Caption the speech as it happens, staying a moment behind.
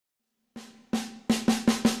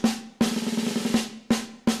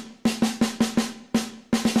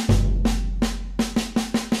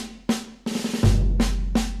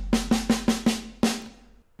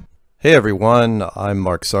Hey everyone, I'm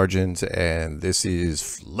Mark Sargent, and this is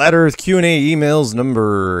Flat Earth Q&A emails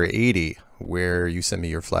number 80, where you send me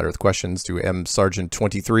your Flat Earth questions to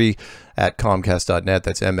msargent23 at comcast.net.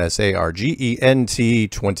 That's MSARGENT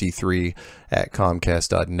 23 at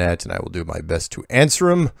comcast.net, and I will do my best to answer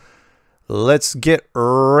them. Let's get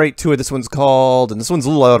right to it. This one's called, and this one's a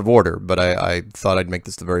little out of order, but I thought I'd make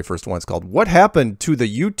this the very first one. It's called, What Happened to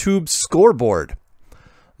the YouTube Scoreboard?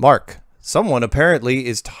 Mark, someone apparently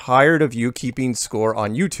is tired of you keeping score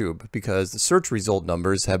on YouTube because the search result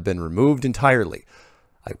numbers have been removed entirely.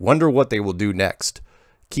 I wonder what they will do next.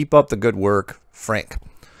 Keep up the good work, Frank.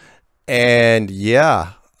 And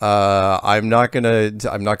yeah, I'm not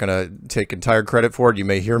gonna take entire credit for it. You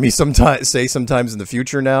may hear me sometimes in the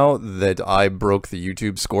future now that I broke the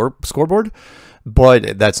YouTube scoreboard,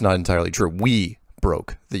 but that's not entirely true. We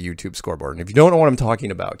broke the YouTube scoreboard. And if you don't know what I'm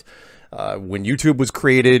talking about, when YouTube was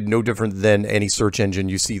created, no different than any search engine,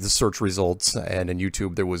 you see the search results, and in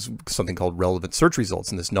YouTube there was something called relevant search results,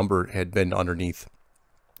 and this number had been underneath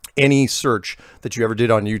any search that you ever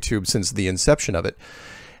did on YouTube since the inception of it.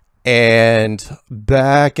 And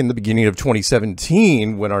back in the beginning of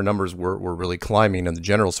 2017, when our numbers were really climbing in the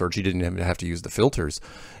general search, you didn't even have to use the filters.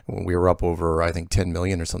 When we were up over, I think, 10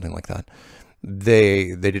 million or something like that.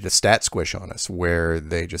 They did a stat squish on us where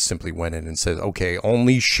they just simply went in and said, okay,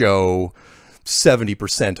 only show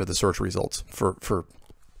 70% of the search results for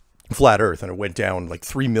Flat Earth. And it went down like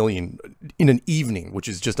 3 million in an evening, which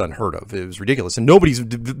is just unheard of. It was ridiculous. And nobody's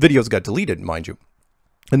videos got deleted, mind you.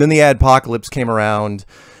 And then the adpocalypse came around,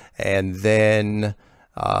 and then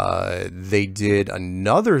they did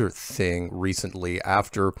another thing recently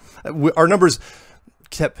after our numbers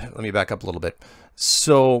kept, let me back up a little bit.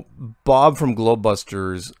 So Bob from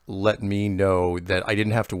Globebusters let me know that I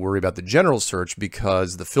didn't have to worry about the general search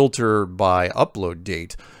because the filter by upload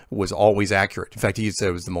date was always accurate. In fact, he said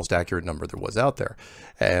it was the most accurate number there was out there.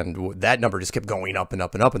 And that number just kept going up and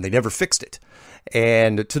up and up, and they never fixed it.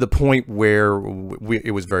 And to the point where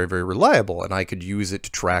it was very, very reliable, and I could use it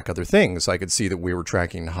to track other things. I could see that we were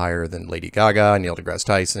tracking higher than Lady Gaga, Neil deGrasse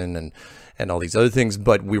Tyson, and all these other things,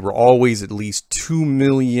 but we were always at least 2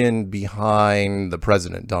 million behind the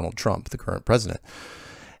president, Donald Trump, the current president.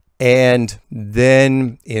 And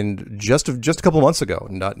then in just a couple of months ago,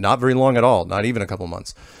 not very long at all, not even a couple of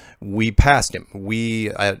months, we passed him.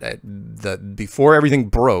 Before everything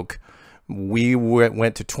broke, we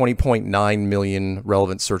went to 20.9 million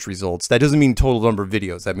relevant search results. That doesn't mean total number of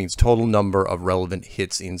videos. That means total number of relevant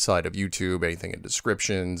hits inside of YouTube, anything in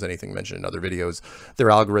descriptions, anything mentioned in other videos. Their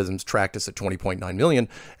algorithms tracked us at 20.9 million,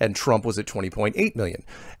 and Trump was at 20.8 million.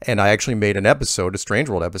 And I actually made an episode, a Strange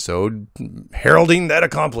World episode, heralding that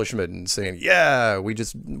accomplishment and saying, yeah, we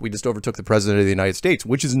just overtook the president of the United States,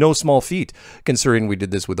 which is no small feat, considering we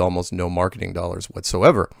did this with almost no marketing dollars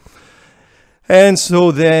whatsoever. And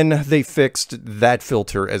so then they fixed that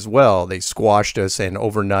filter as well. They squashed us, and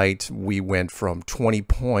overnight we went from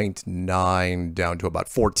 20.9 down to about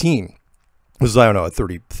 14. It was, I don't know, a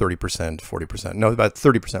 30%, 40%, no, about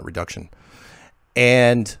 30% reduction.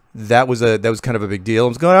 And that was kind of a big deal. I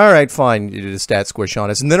was going, all right, fine, you did a stat squish on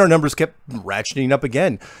us. And then our numbers kept ratcheting up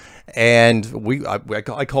again. And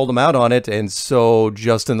I called them out on it. And so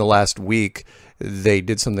just in the last week, they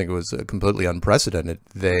did something that was completely unprecedented.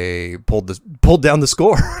 They pulled down the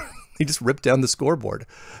score. They just ripped down the scoreboard.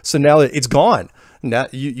 So now it's gone. Now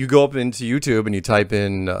you go up into YouTube and you type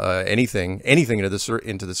in anything into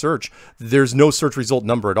the search. There's no search result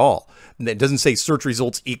number at all. It doesn't say search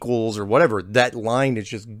results equals or whatever. That line is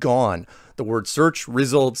just gone. The word search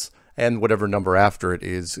results and whatever number after it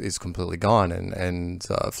is completely gone. And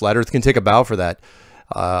Flat Earth can take a bow for that.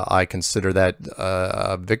 I consider that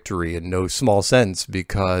a victory in no small sense,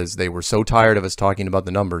 because they were so tired of us talking about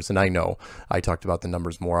the numbers. And I know I talked about the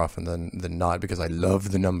numbers more often than not, because I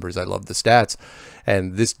love the numbers. I love the stats.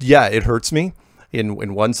 And this, yeah, it hurts me.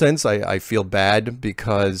 In one sense, I feel bad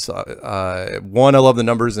because, one, I love the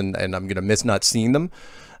numbers and I'm going to miss not seeing them.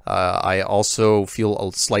 I also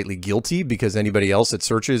feel slightly guilty because anybody else that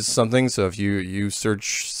searches something, so if you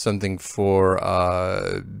search something for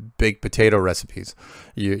baked potato recipes,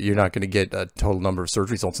 you're not going to get a total number of search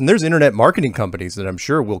results. And there's internet marketing companies that I'm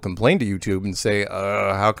sure will complain to YouTube and say,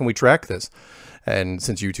 how can we track this? And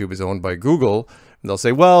since YouTube is owned by Google, they'll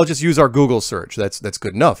say, well, just use our Google search. That's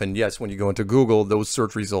good enough. And yes, when you go into Google, those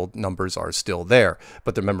search result numbers are still there.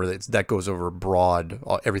 But remember that goes over broad,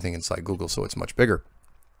 everything inside Google, so it's much bigger.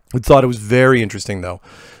 I thought it was very interesting, though.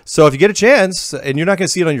 So if you get a chance, and you're not going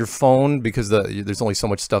to see it on your phone because there's only so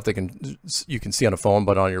much stuff that you can see on a phone,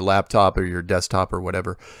 but on your laptop or your desktop or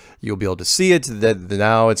whatever, you'll be able to see it. That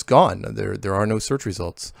now it's gone. There are no search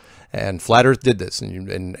results. And Flat Earth did this,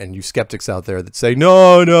 and you skeptics out there that say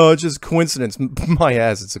no, it's just coincidence. My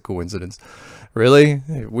ass, it's a coincidence. Really?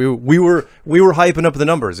 We were hyping up the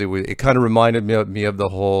numbers. It kind of reminded me of the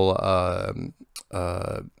whole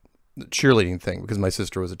cheerleading thing, because my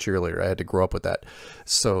sister was a cheerleader. I had to grow up with that.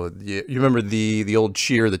 So you remember the old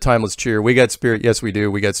cheer, the timeless cheer, we got spirit. Yes, we do.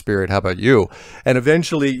 We got spirit. How about you? And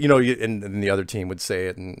eventually, and the other team would say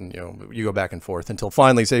it, and you go back and forth until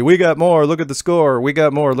finally say, we got more. Look at the score. We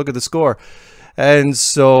got more. Look at the score. And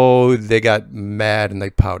so they got mad and they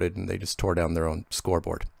pouted and they just tore down their own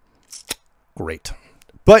scoreboard. Great.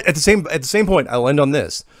 But at the same point, I'll end on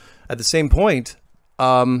this. At the same point,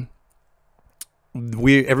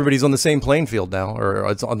 everybody's on the same playing field now,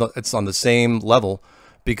 or it's on the same level,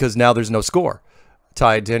 because now there's no score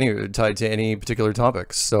tied to any particular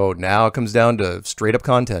topic. So now it comes down to straight up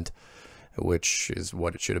content, which is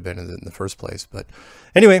what it should have been in the first place. But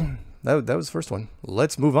anyway, that was the first one.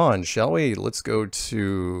 Let's move on, shall we? Let's go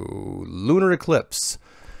to lunar eclipse.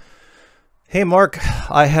 Hey Mark,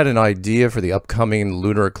 I had an idea for the upcoming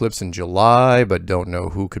lunar eclipse in July, but don't know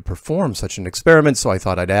who could perform such an experiment, so I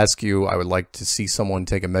thought I'd ask you. I would like to see someone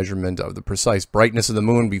take a measurement of the precise brightness of the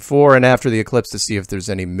moon before and after the eclipse to see if there's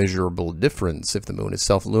any measurable difference. If the moon is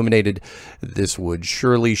self-illuminated, this would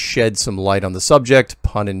surely shed some light on the subject,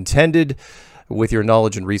 pun intended. With your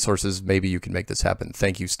knowledge and resources, maybe you can make this happen.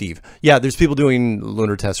 Thank you, Steve. Yeah, there's people doing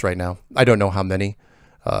lunar tests right now. I don't know how many.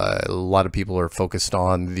 A lot of people are focused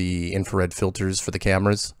on the infrared filters for the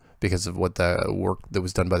cameras because of what the work that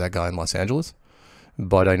was done by that guy in Los Angeles.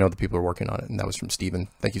 But I know the people are working on it, and that was from Steven.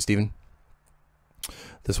 Thank you, Steven.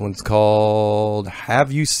 This one's called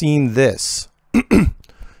Have You Seen This?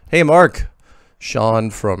 Hey, Mark.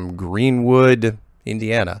 Sean from Greenwood,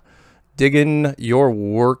 Indiana. Digging your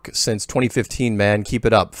work since 2015, man. Keep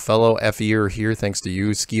it up. Fellow FEer here, thanks to you,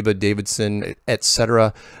 Skiba, Davidson,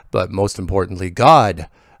 etc. But most importantly, God.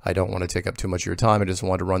 I don't want to take up too much of your time. I just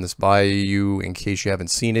wanted to run this by you in case you haven't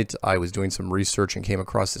seen it. I was doing some research and came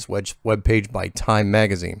across this web page by Time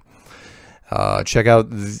Magazine. Check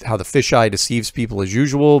out how the fisheye deceives people as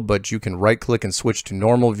usual, but you can right-click and switch to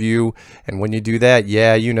normal view. And when you do that,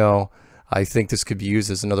 yeah, I think this could be used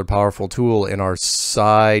as another powerful tool in our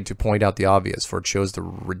side to point out the obvious, for it shows the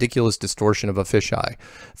ridiculous distortion of a fisheye.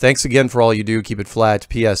 Thanks again for all you do. Keep it flat.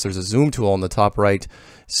 P.S. There's a zoom tool on the top right.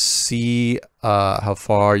 See how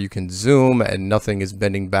far you can zoom, and nothing is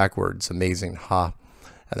bending backwards. Amazing, ha.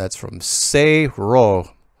 And that's from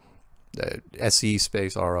Say-Ro, S-E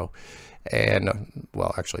space R-O. And,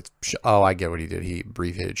 well, actually, I get what he did. He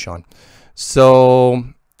abbreviated Sean. So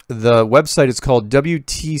the website is called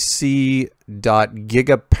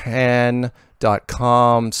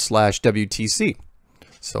wtc.gigapan.com/WTC.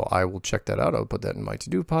 So I will check that out. I'll put that in my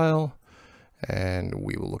to-do pile, and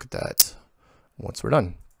we will look at that once we're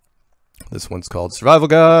done. This one's called Survival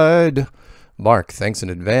Guide. Mark, thanks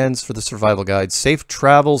in advance for the survival guide. Safe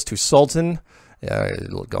travels to Sultan.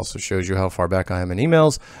 It also shows you how far back I am in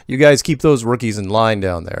emails. You guys keep those rookies in line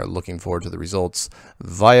down there. Looking forward to the results.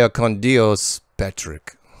 Vaya con Dios,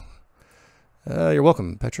 Patrick. You're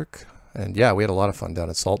welcome, Patrick. And yeah, we had a lot of fun down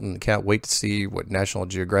at Sultan. Can't wait to see what National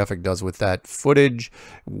Geographic does with that footage,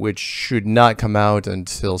 which should not come out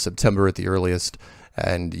until September at the earliest.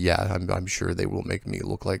 And yeah, I'm sure they will make me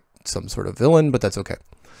look like some sort of villain, but that's okay.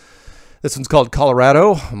 This one's called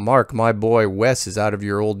Colorado. Mark, my boy Wes is out of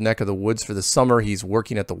your old neck of the woods for the summer. He's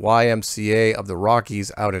working at the YMCA of the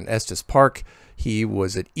Rockies out in Estes Park. He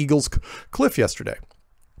was at Eagles Cliff yesterday.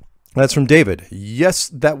 That's from David. Yes,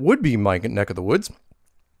 that would be my neck of the woods.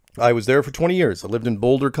 I was there for 20 years. I lived in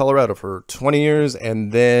Boulder, Colorado for 20 years,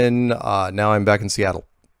 and then now I'm back in Seattle,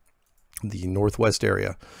 the northwest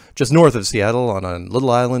area, just north of Seattle on a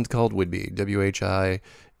little island called Whidbey,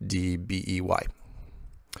 Whidbey.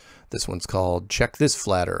 This one's called Check This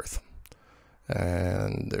Flat Earth.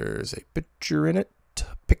 And there's a picture in it.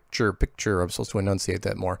 Picture. I'm supposed to enunciate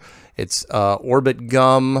that more. It's Orbit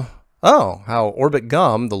Gum. Oh, how Orbit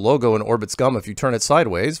Gum, the logo in Orbit's Gum, if you turn it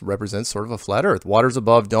sideways, represents sort of a flat Earth. Waters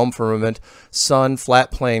above, dome firmament, sun, flat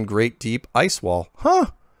plain, great deep, ice wall. Huh.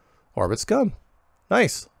 Orbit's Gum.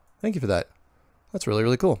 Nice. Thank you for that. That's really,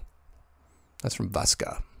 really cool. That's from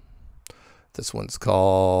Vasca. This one's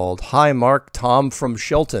called Hi Mark, Tom from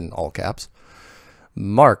Shelton, all caps.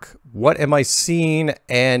 Mark, what am I seeing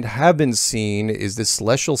and have been seeing is this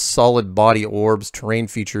celestial solid body orbs, terrain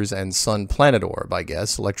features, and sun planet orb, I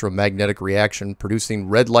guess. Electromagnetic reaction producing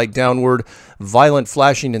red light downward, violent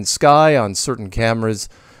flashing in sky on certain cameras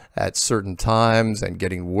at certain times, and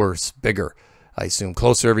getting worse, bigger. I assume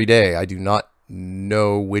closer every day. I do not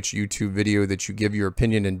know which YouTube video that you give your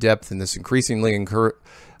opinion in depth in this increasingly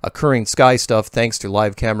occurring sky stuff thanks to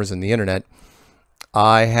live cameras and the internet.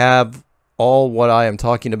 I have all what I am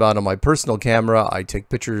talking about on my personal camera. I take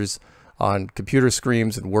pictures on computer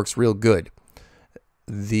screens and works real good.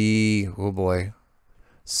 Oh boy,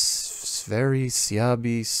 Sveri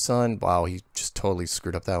Siabi Sun. Wow, he just totally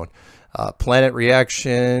screwed up that one. Planet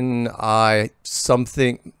reaction. I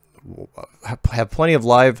have plenty of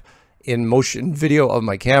live in motion video of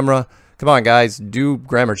my camera. Come on, guys, do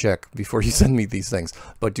grammar check before you send me these things.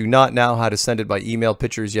 But do not know how to send it by email.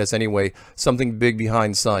 Pictures, yes, anyway. Something big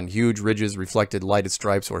behind sun. Huge ridges, reflected lighted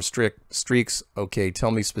stripes or streaks. Okay,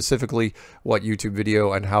 tell me specifically what YouTube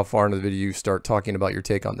video and how far into the video you start talking about your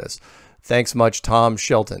take on this. Thanks much, Tom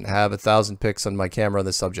Shelton. Have 1,000 pics on my camera on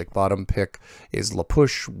the subject. Bottom pic is La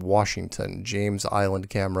Push, Washington. James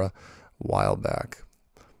Island camera, while back.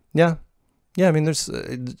 Yeah. Yeah, I mean, there's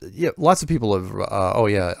lots of people have, oh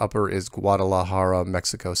yeah, upper is Guadalajara,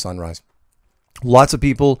 Mexico, sunrise. Lots of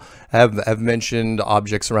people have mentioned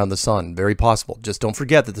objects around the sun. Very possible. Just don't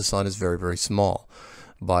forget that the sun is very, very small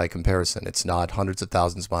by comparison. It's not hundreds of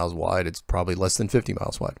thousands of miles wide. It's probably less than 50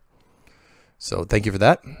 miles wide. So thank you for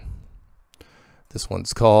that. This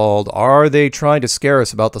one's called, Are They Trying to Scare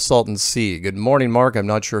Us About the Salton Sea? Good morning, Mark. I'm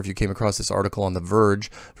not sure if you came across this article on The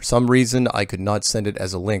Verge. For some reason, I could not send it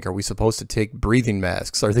as a link. Are we supposed to take breathing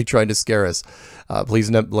masks? Are they trying to scare us?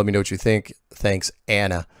 Please let me know what you think. Thanks,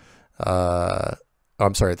 Anna.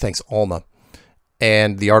 I'm sorry, thanks, Alma.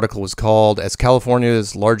 And the article was called, As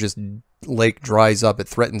California's largest lake dries up, it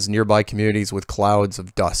threatens nearby communities with clouds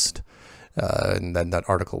of dust. And then that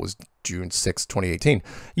article was June 6, 2018.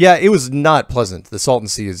 Yeah, it was not pleasant. The Salton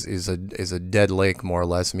Sea is a dead lake, more or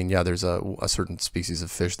less. I mean, yeah, there's a certain species of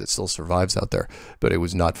fish that still survives out there, but it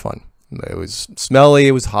was not fun. It was smelly.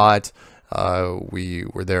 It was hot. We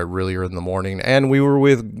were there really early in the morning, and we were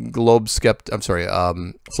with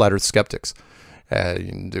Flat Earth skeptics.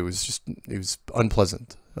 And it was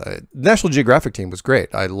unpleasant. National Geographic team was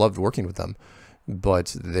great. I loved working with them,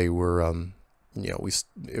 but they were, it was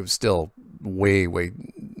still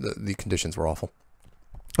the conditions were awful.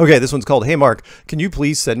 Okay, this one's called, Hey Mark, can you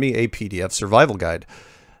please send me a PDF survival guide?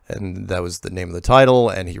 And that was the name of the title,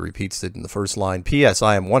 and he repeats it in the first line. P.S.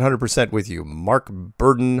 I am 100% with you. Mark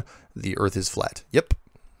Burden, the earth is flat. Yep.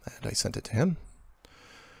 And I sent it to him.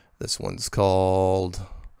 This one's called,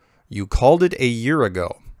 You Called It a Year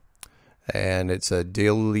Ago. And it's a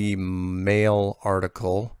Daily Mail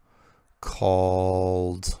article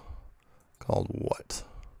called what?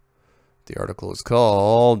 The article is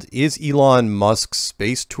called, Is Elon Musk's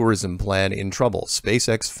space tourism plan in trouble?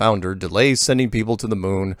 SpaceX founder delays sending people to the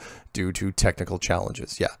moon due to technical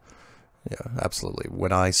challenges. Yeah, absolutely.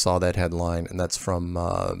 When I saw that headline, and that's from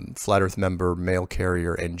Flat Earth member, mail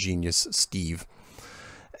carrier, and genius Steve.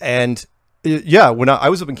 And yeah, when I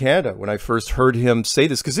was up in Canada, when I first heard him say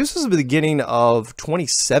this, because this was the beginning of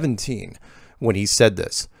 2017 when he said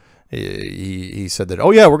this. He said that,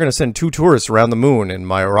 oh yeah, we're going to send 2 tourists around the moon in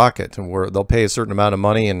my rocket, and they'll pay a certain amount of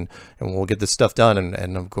money, and we'll get this stuff done.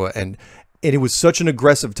 And it was such an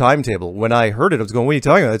aggressive timetable. When I heard it, I was going, what are you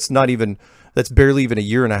talking about? That's barely even a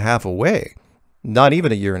year and a half away. Not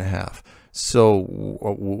even a year and a half.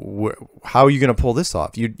 So how are you going to pull this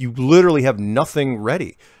off? You literally have nothing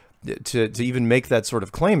ready to even make that sort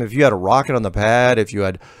of claim. If you had a rocket on the pad, if you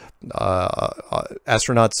had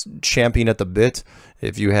astronauts champing at the bit,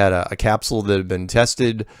 if you had a capsule that had been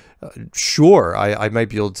tested, sure, I might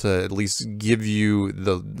be able to at least give you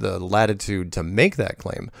the latitude to make that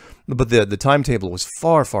claim. But the timetable was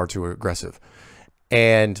far, far too aggressive.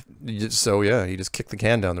 And so, yeah, he just kicked the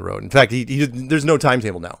can down the road. In fact, there's no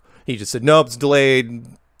timetable now. He just said, nope, it's delayed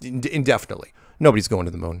indefinitely. Nobody's going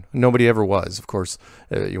to the moon. Nobody ever was. Of course,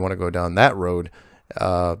 you want to go down that road.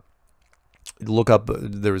 Look up,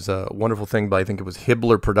 there was a wonderful thing by, I think it was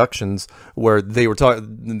Hibbler Productions, where they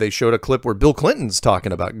showed a clip where Bill Clinton's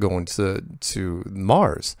talking about going to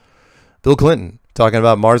Mars. Bill Clinton talking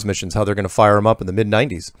about Mars missions, how they're going to fire them up in the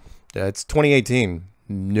mid-90s. It's 2018.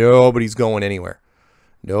 Nobody's going anywhere.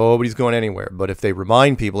 Nobody's going anywhere. But if they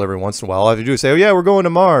remind people every once in a while, all I have to do is say, oh yeah, we're going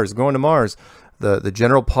to Mars, going to Mars. The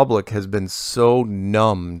general public has been so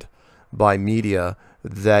numbed by media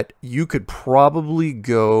that you could probably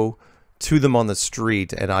go to them on the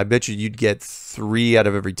street, and I bet you'd get 3 out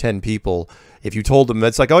of every 10 people If you told them,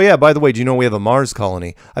 it's like, oh yeah, by the way, do you know we have a Mars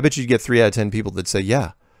colony? I bet you'd get 3 out of 10 people that say,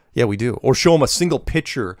 yeah, we do. Or show them a single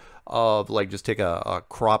picture of, like, just take a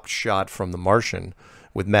cropped shot from The Martian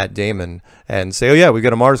with Matt Damon and say, oh yeah, we've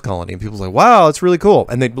got a Mars colony. And people's like, wow, that's really cool.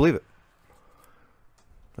 And they'd believe it.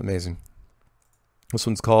 Amazing. This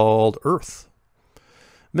one's called Earth.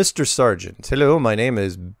 Mr. Sargent, hello, my name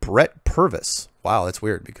is Brett Purvis. Wow, that's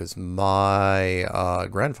weird because my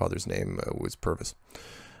grandfather's name was Purvis.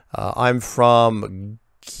 I'm from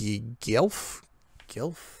Guelph,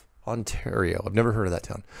 Ontario. I've never heard of that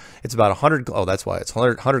town. It's about 100, oh, that's why. It's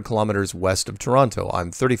 100 kilometers west of Toronto.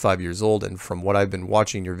 I'm 35 years old, and from what I've been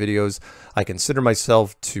watching your videos, I consider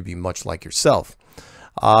myself to be much like yourself.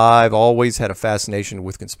 I've always had a fascination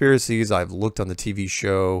with conspiracies. I've looked on the TV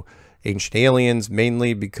show Ancient Aliens,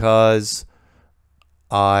 mainly because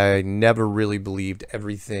I never really believed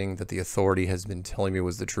everything that the authority has been telling me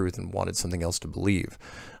was the truth and wanted something else to believe.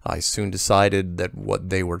 I soon decided that what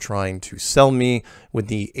they were trying to sell me with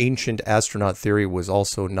the ancient astronaut theory was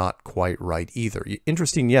also not quite right either.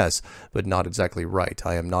 Interesting, yes, but not exactly right.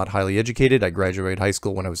 I am not highly educated. I graduated high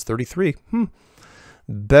school when I was 33.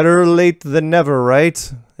 Better late than never,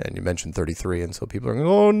 right? And you mentioned 33, and so people are going,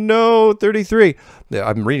 oh no, 33. Yeah,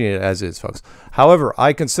 I'm reading it as is, folks. However,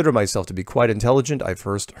 I consider myself to be quite intelligent. I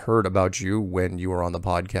first heard about you when you were on the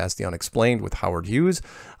podcast The Unexplained with Howard Hughes.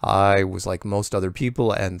 I was like most other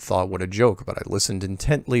people and thought what a joke, but I listened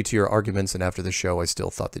intently to your arguments, and after the show, I still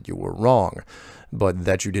thought that you were wrong, but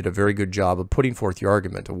that you did a very good job of putting forth your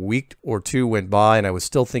argument. A week or two went by, and I was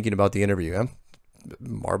still thinking about the interview.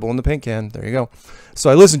 Marble in the paint can. There you go.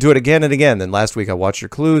 So I listened to it again and again. Then last week I watched your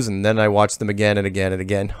clues, and then I watched them again and again and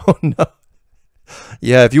again. Oh no.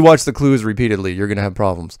 Yeah, if you watch the clues repeatedly, you're going to have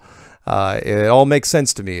problems. It all makes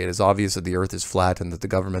sense to me. It is obvious that the earth is flat and that the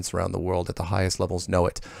governments around the world at the highest levels know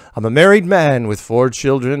it. I'm a married man with 4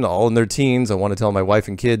 children, all in their teens. I want to tell my wife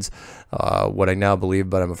and kids what I now believe,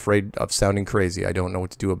 but I'm afraid of sounding crazy. I don't know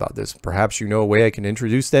what to do about this. Perhaps you know a way I can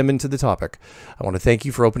introduce them into the topic. I want to thank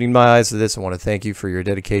you for opening my eyes to this. I want to thank you for your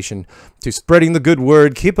dedication to spreading the good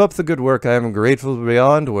word. Keep up the good work. I am grateful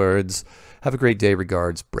beyond words. Have a great day.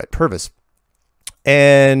 Regards, Brett Purvis.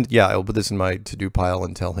 And yeah, I'll put this in my to-do pile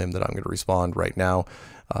and tell him that I'm going to respond right now.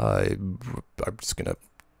 I'm just going to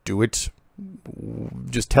do it.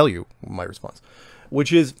 Just tell you my response,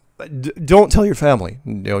 which is don't tell your family.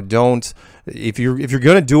 You know, don't. If you're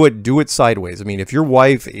going to do it sideways. I mean, if your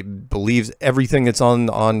wife believes everything that's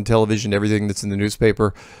on television, everything that's in the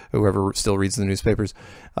newspaper, whoever still reads the newspapers,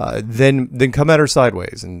 then come at her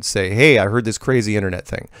sideways and say, hey, I heard this crazy internet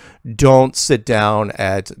thing. Don't sit down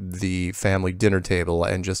at the family dinner table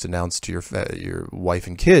and just announce to your wife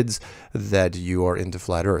and kids that you are into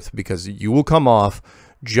flat Earth, because you will come off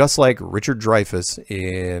just like Richard Dreyfuss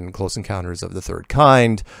in Close Encounters of the Third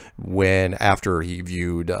Kind, when after he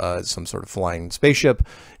viewed some sort of flying spaceship,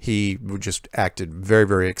 he just acted very,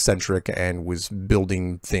 very eccentric and was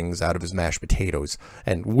building things out of his mashed potatoes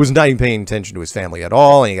and was not even paying attention to his family at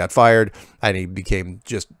all, and he got fired, and he became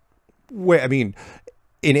just, I mean,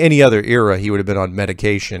 in any other era, he would have been on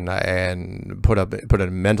medication and put in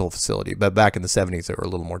a mental facility, but back in the 70s, they were a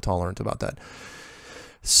little more tolerant about that.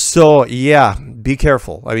 So, yeah, be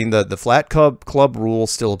careful. I mean, the flat club rule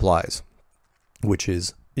still applies, which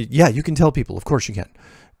is, yeah, you can tell people. Of course you can.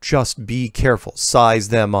 Just be careful. Size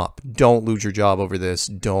them up. Don't lose your job over this.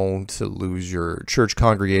 Don't lose your church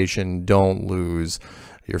congregation. Don't lose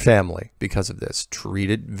your family because of this.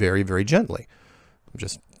 Treat it very, very gently. I'm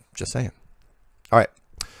just saying. All right,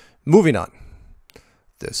 moving on.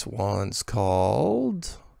 This one's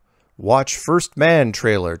called Watch First Man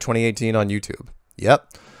Trailer 2018 on YouTube.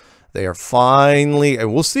 Yep, they are finally,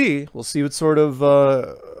 and we'll see what sort of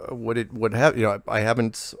what have you know. I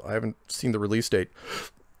haven't seen the release date.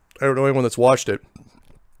 I don't know anyone that's watched it.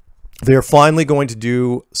 They are finally going to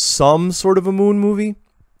do some sort of a moon movie,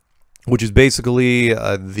 which is basically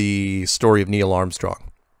the story of Neil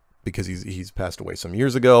Armstrong, because he's passed away some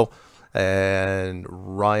years ago, and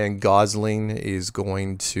Ryan Gosling is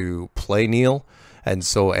going to play Neil, and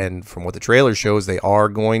from what the trailer shows, they are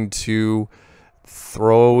going to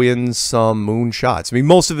throw in some moon shots. I mean,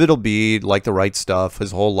 most of it'll be like The Right Stuff,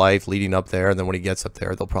 his whole life leading up there, and then when he gets up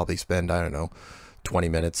there, they'll probably spend, I don't know, 20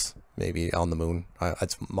 minutes maybe on the moon.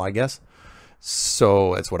 That's my guess.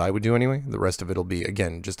 So that's what I would do anyway. The rest of it'll be,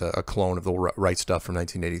 again, just a clone of The Right Stuff from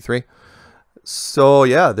 1983. So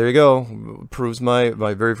yeah, there you go. Proves my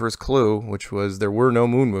very first clue, which was there were no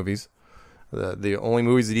moon movies. The only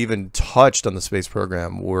movies that even touched on the space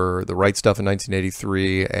program were The Right Stuff in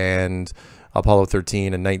 1983 and Apollo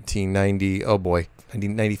 13 in 1990. Oh boy,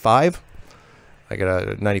 1995. I got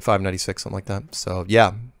a 95, 96, something like that. So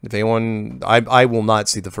yeah, if anyone, I will not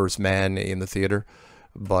see The First Man in the theater,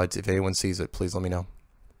 but if anyone sees it, please let me know.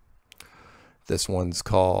 This one's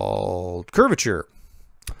called Curvature.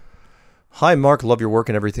 Hi, Mark. Love your work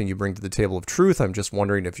and everything you bring to the table of truth. I'm just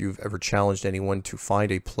wondering if you've ever challenged anyone to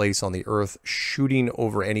find a place on the Earth shooting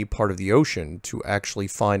over any part of the ocean to actually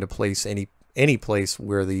find a place, any place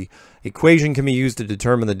where the equation can be used to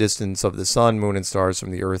determine the distance of the sun, moon, and stars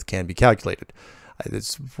from the Earth can be calculated.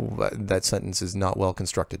 That sentence is not well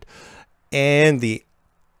constructed. And the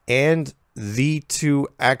to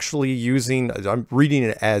actually using, I'm reading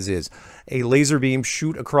it as is, a laser beam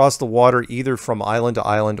shoot across the water either from island to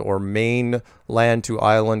island or mainland to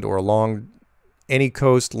island or along any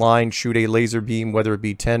coastline, shoot a laser beam, whether it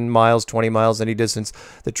be 10 miles, 20 miles, any distance,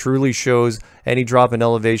 that truly shows any drop in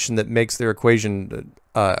elevation that makes their equation,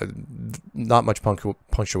 not much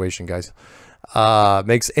punctuation, guys,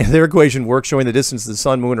 makes their equation work, showing the distance of the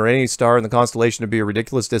sun, moon, or any star in the constellation to be a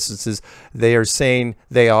ridiculous distances. They are saying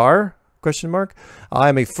they are? Question mark. I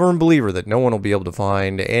am a firm believer that no one will be able to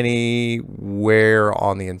find anywhere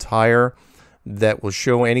on the entire that will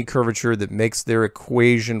show any curvature that makes their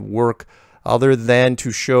equation work other than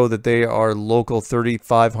to show that they are local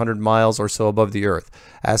 3,500 miles or so above the Earth.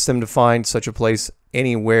 Ask them to find such a place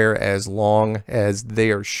anywhere as long as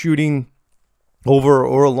they are shooting over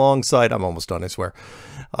or alongside, I'm almost done, I swear,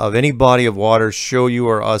 of any body of water. Show you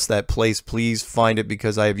or us that place. Please find it,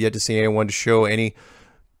 because I have yet to see anyone to show any,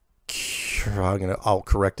 I'll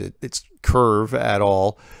correct it, it's curve at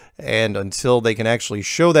all. And until they can actually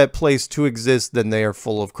show that place to exist, then they are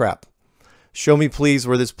full of crap. Show me, please,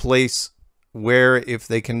 where this place, where if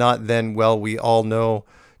they cannot, then, well, we all know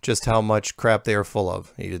just how much crap they are full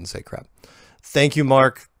of. He didn't say crap. Thank you,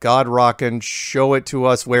 Mark. God rockin'. Show it to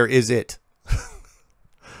us. Where is it?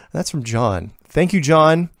 That's from John. Thank you,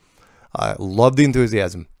 John. I love the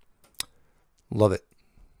enthusiasm. Love it.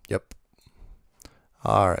 Yep.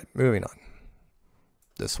 All right, moving on.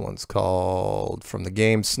 This one's called From the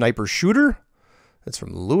Game Sniper Shooter. It's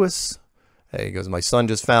from Lewis. Hey, he goes, my son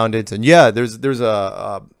just found it. And yeah, there's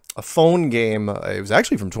a phone game. It was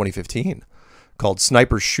actually from 2015 called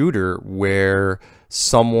Sniper Shooter, where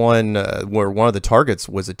someone, where one of the targets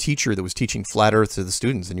was a teacher that was teaching flat Earth to the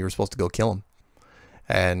students, and you were supposed to go kill him.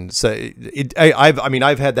 And so I mean,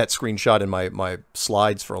 I've had that screenshot in my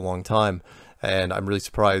slides for a long time, and I'm really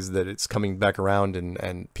surprised that it's coming back around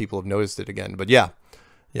and people have noticed it again. But yeah,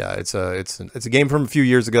 it's a game from a few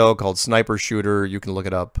years ago called Sniper Shooter. You can look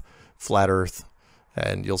it up, Flat Earth,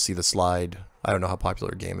 and you'll see the slide. I don't know how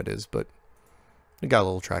popular a game it is, but it got a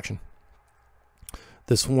little traction.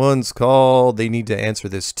 This one's called They Need to Answer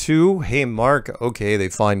This Too. Hey, Mark. Okay, they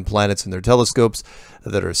find planets in their telescopes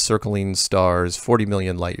that are circling stars 40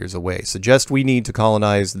 million light years away. Suggest we need to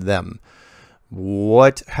colonize them.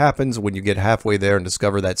 What happens when you get halfway there and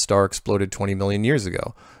discover that star exploded 20 million years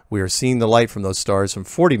ago? We are seeing the light from those stars from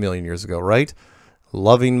 40 million years ago, right?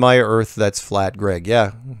 Loving my Earth that's flat, Greg.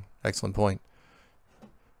 Yeah, excellent point.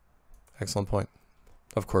 Excellent point.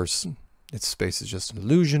 Of course, its space is just an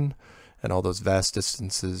illusion, and all those vast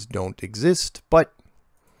distances don't exist, but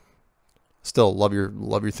still love your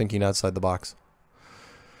thinking outside the box.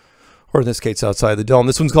 Or in this case, outside the dome.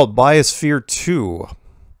 This one's called Biosphere 2.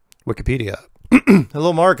 Wikipedia.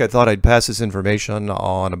 Hello, Mark. I thought I'd pass this information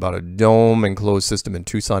on about a dome enclosed system in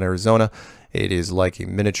Tucson, Arizona. It is like a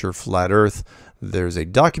miniature flat Earth. There's a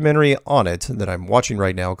documentary on it that I'm watching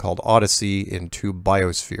right now called Odyssey in Two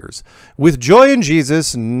Biospheres. With Joy in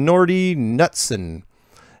Jesus, Nordy Knutson.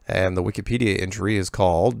 And the Wikipedia entry is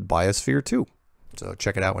called Biosphere 2. So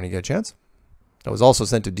check it out when you get a chance. It was also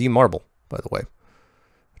sent to D Marble, by the way.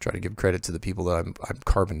 I try to give credit to the people that I'm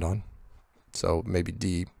carboned on. So maybe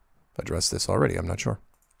D addressed this already. I'm not sure.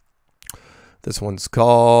 This one's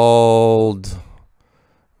called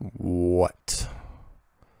what?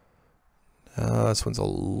 This one's a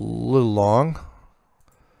little long.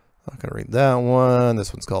 Not going to read that one.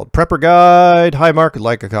 This one's called Prepper Guide. Hi, Mark. I'd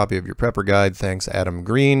like a copy of your Prepper Guide. Thanks, Adam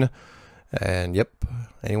Green. And yep,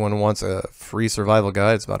 anyone who wants a free survival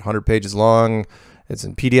guide, it's about 100 pages long. It's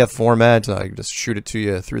in PDF format. I can just shoot it to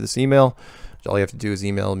you through this email. All you have to do is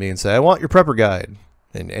email me and say, I want your Prepper Guide.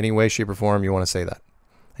 In any way, shape, or form you want to say that.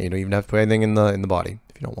 And you don't even have to put anything in the body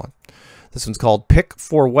if you don't want. This one's called Pick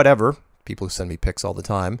for Whatever. People who send me picks all the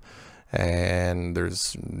time. And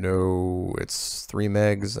it's 3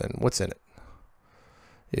 megs, and what's in it?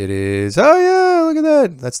 It is, oh yeah, look at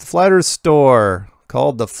that. That's the Flat Earth store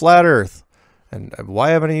called the Flat Earth. And why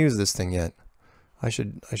haven't I used this thing yet? I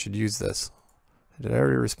should use this. Did I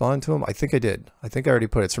already respond to him? I think I did. I think I already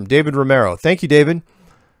put it. It's from David Romero. Thank you, David.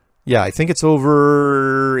 Yeah, I think it's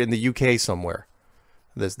over in the UK somewhere.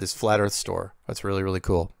 this flat Earth store. That's really, really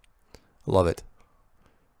cool. Love it.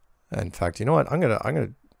 In fact, you know what? I'm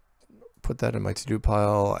gonna put that in my to-do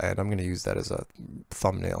pile, and I'm gonna use that as a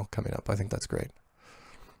thumbnail coming up. I think that's great.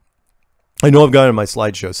 I know I've got it in my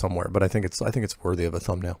slideshow somewhere, but I think it's worthy of a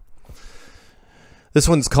thumbnail. This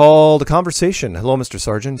one's called A Conversation. Hello, Mr.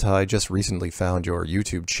 Sargent. I just recently found your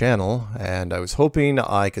YouTube channel, and I was hoping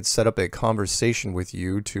I could set up a conversation with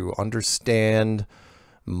you to understand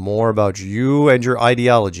more about you and your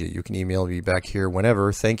ideology. You can email me back here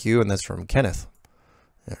whenever. Thank you. And that's from Kenneth.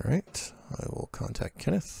 All right. I will contact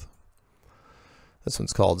Kenneth. This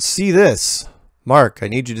one's called See This. Mark, I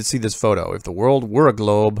need you to see this photo. If the world were a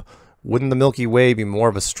globe, wouldn't the Milky Way be more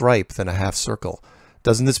of a stripe than a half circle?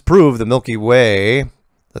 Doesn't this prove the Milky Way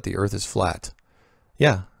that the Earth is flat?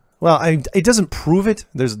 Yeah. Well, it doesn't prove it.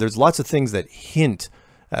 There's lots of things that hint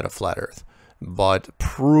at a flat Earth, but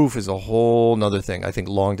proof is a whole nother thing. I think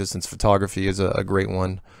long distance photography is a great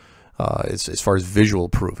one as far as visual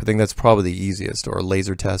proof. I think that's probably the easiest, or a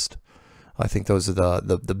laser test. I think those are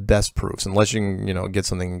the best proofs, unless you can get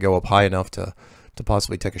something and go up high enough to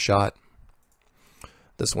possibly take a shot.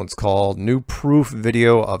 This one's called New Proof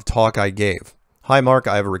Video of Talk I Gave. Hi, Mark.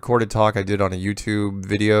 I have a recorded talk I did on a YouTube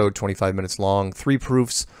video, 25 minutes long. 3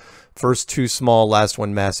 proofs. First 2 small, last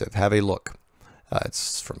 1 massive. Have a look.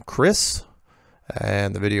 It's from Chris.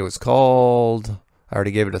 And the video is called, I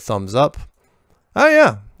already gave it a thumbs up. Oh,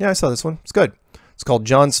 yeah. Yeah, I saw this one. It's good. It's called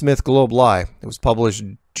John Smith Globe Lie. It was published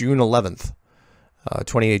June 11th,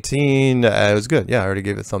 2018. It was good. Yeah, I already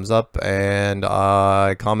gave it a thumbs up. And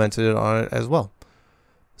I commented on it as well.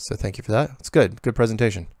 So thank you for that. It's good. Good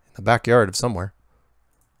presentation. In the backyard of somewhere.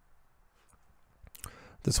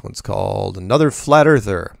 This one's called Another Flat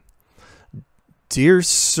Earther. Dear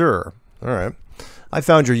Sir. All right. I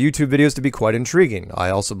found your YouTube videos to be quite intriguing. I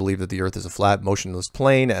also believe that the Earth is a flat, motionless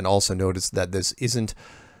plane, and also noticed that this isn't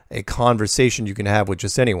a conversation you can have with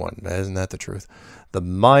just anyone. Isn't that the truth? The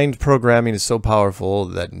mind programming is so powerful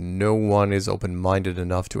that no one is open-minded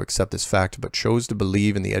enough to accept this fact, but chose to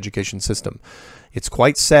believe in the education system. It's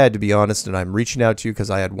quite sad, to be honest, and I'm reaching out to you because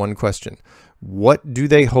I had one question. What do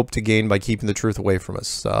they hope to gain by keeping the truth away from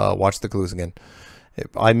us? Watch the clues again.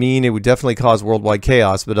 I mean, it would definitely cause worldwide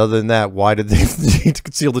chaos, but other than that, why did they need to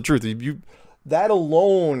conceal the truth? That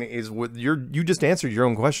alone is what you just answered your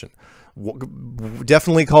own question.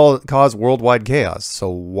 Definitely cause worldwide chaos. So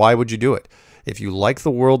why would you do it? If you like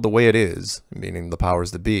the world the way it is, meaning the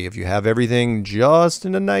powers that be, if you have everything just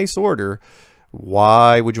in a nice order,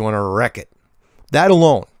 why would you want to wreck it? That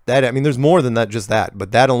alone. I mean, there's more than that, just that,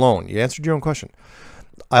 but that alone. You answered your own question.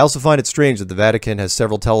 I also find it strange that the Vatican has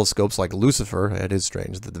several telescopes like Lucifer. It is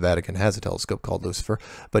strange that the Vatican has a telescope called Lucifer,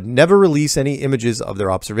 but never release any images of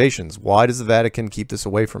their observations. Why does the Vatican keep this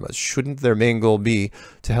away from us? Shouldn't their main goal be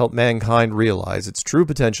to help mankind realize its true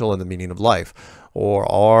potential and the meaning of life? Or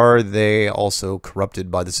are they also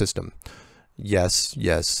corrupted by the system? Yes,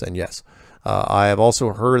 yes, and yes. I have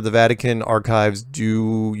also heard the Vatican archives.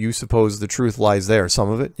 Do you suppose the truth lies there? Some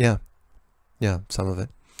of it? Yeah. Yeah, some of it.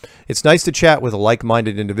 It's nice to chat with a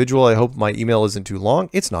like-minded individual. I hope my email isn't too long.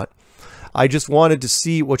 It's not. I just wanted to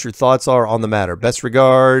see what your thoughts are on the matter. Best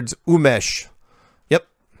regards, Umesh. Yep.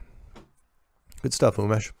 Good stuff,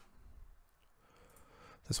 Umesh.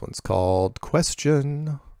 This one's called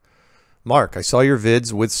Question. Mark, I saw your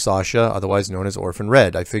vids with Sasha, otherwise known as Orphan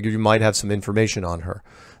Red. I figured you might have some information on her.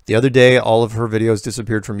 The other day, all of her videos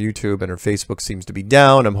disappeared from YouTube and her Facebook seems to be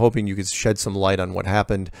down. I'm hoping you could shed some light on what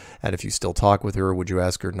happened. And if you still talk with her, would you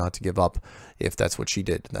ask her not to give up if that's what she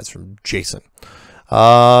did? And that's from Jason.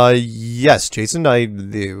 Yes, Jason,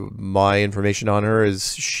 my information on her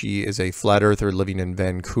is she is a flat earther living in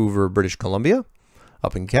Vancouver, British Columbia,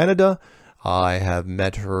 up in Canada. I have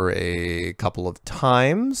met her a couple of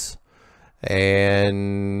times.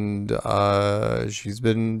 And she's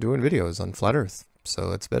been doing videos on Flat Earth.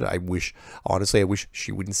 So that's better. Honestly, I wish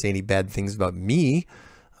she wouldn't say any bad things about me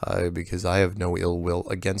because I have no ill will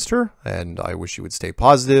against her. And I wish she would stay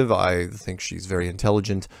positive. I think she's very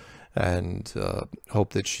intelligent and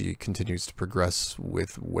hope that she continues to progress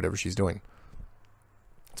with whatever she's doing.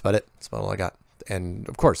 That's about it. That's about all I got. And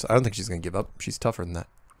of course, I don't think she's going to give up. She's tougher than that.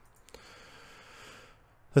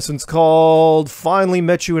 This one's called Finally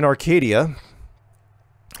Met You in Arcadia.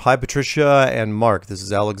 Hi, Patricia and Mark. This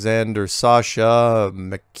is Alexander Sasha,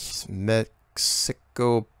 Mexico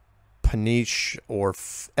Paniche, or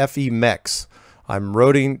F.E. Mex. I'm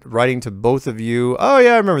writing to both of you. Oh,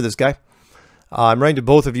 yeah, I remember this guy. I'm writing to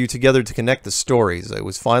both of you together to connect the stories. It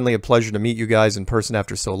was finally a pleasure to meet you guys in person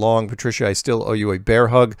after so long. Patricia, I still owe you a bear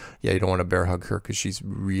hug. Yeah, you don't want to bear hug her because she's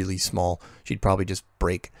really small. She'd probably just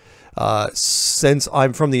break. Since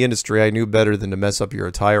I'm from the industry, I knew better than to mess up your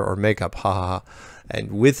attire or makeup. Ha ha ha.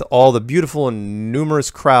 And with all the beautiful and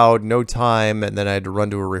numerous crowd, no time, and then I had to run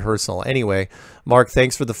to a rehearsal. Anyway, Mark,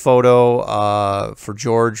 thanks for the photo for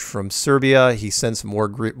George from Serbia. He sent some more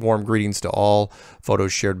warm greetings to all.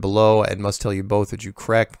 Photos shared below, and must tell you both that you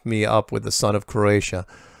cracked me up with the son of Croatia.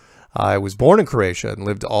 I was born in Croatia and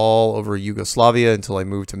lived all over Yugoslavia until I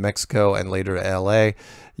moved to Mexico and later to LA.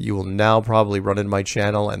 You will now probably run in my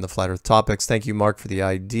channel and the Flat Earth Topics. Thank you, Mark, for the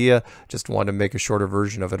idea. Just wanted to make a shorter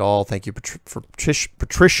version of it all. Thank you,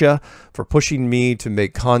 Patricia, for pushing me to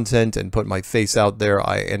make content and put my face out there.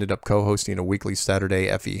 I ended up co-hosting a weekly Saturday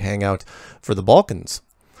FE Hangout for the Balkans.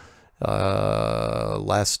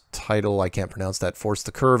 Last title, I can't pronounce that. Force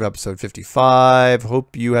the Curve, episode 55.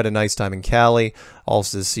 Hope you had a nice time in Cali.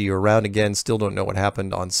 Also to see you around again. Still don't know what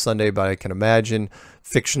happened on Sunday, but I can imagine.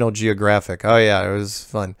 Fictional Geographic. Oh yeah, it was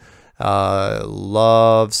fun.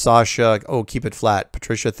 Love Sasha. Oh, keep it flat.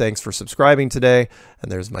 Patricia, thanks for subscribing today.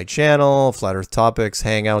 And there's my channel, Flat Earth Topics,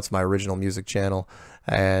 Hangouts, my original music channel.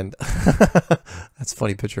 And that's a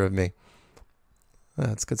funny picture of me.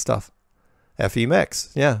 That's good stuff. FE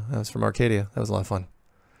Mix. Yeah, that was from Arcadia. That was a lot of fun.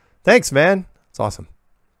 Thanks, man. It's awesome.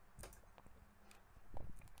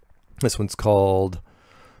 This one's called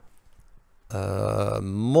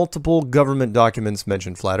Multiple Government Documents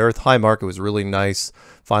Mention Flat Earth. Hi, Mark. It was really nice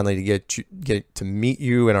finally to get to meet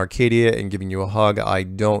you in Arcadia and giving you a hug. I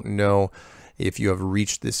don't know if you have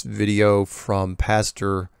reached this video from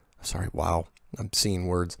Pastor... Sorry, wow. I'm seeing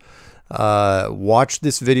words. Watch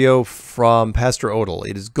this video from Pastor Odell.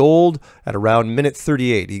 It is gold at around minute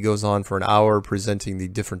 38. He goes on for an hour presenting the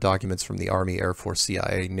different documents from the Army, Air Force,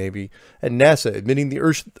 CIA, Navy, and NASA, admitting the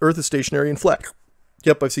Earth is stationary and flat.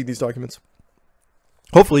 Yep, I've seen these documents.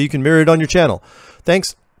 Hopefully you can mirror it on your channel.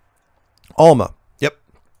 Thanks, Alma. Yep.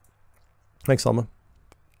 Thanks, Alma.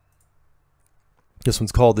 This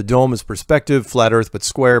one's called The Dome is Perspective, Flat Earth but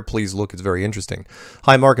Square. Please look, it's very interesting.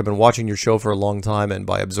 Hi, Mark. I've been watching your show for a long time, and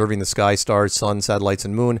by observing the sky, stars, sun, satellites,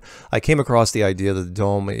 and moon, I came across the idea that the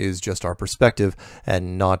dome is just our perspective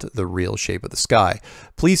and not the real shape of the sky.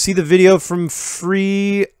 Please see the video from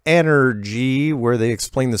Free Energy, where they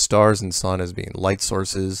explain the stars and sun as being light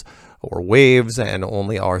sources or waves, and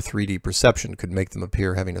only our 3D perception could make them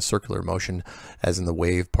appear having a circular motion, as in the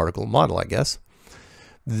wave particle model, I guess.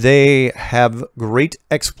 They have great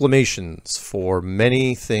explanations for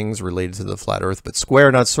many things related to the flat earth, but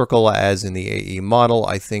square, not circle, as in the AE model.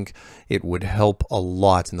 I think it would help a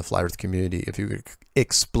lot in the flat earth community if you could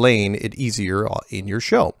explain it easier in your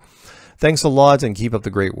show. Thanks a lot and keep up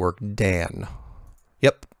the great work, Dan.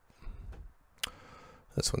 Yep.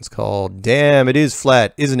 This one's called Damn, It Is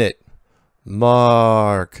Flat, Isn't It?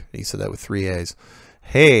 Mark. He said that with 3 A's.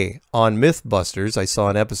 Hey, on Mythbusters, I saw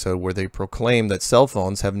an episode where they proclaim that cell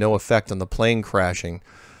phones have no effect on the plane crashing.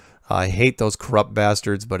 I hate those corrupt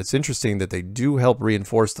bastards, but it's interesting that they do help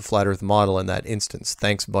reinforce the flat earth model in that instance.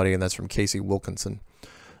 Thanks, buddy, and that's from Casey Wilkinson.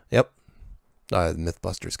 Yep.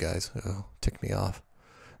 Mythbusters, guys. Oh, ticked me off.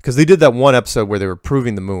 Because they did that one episode where they were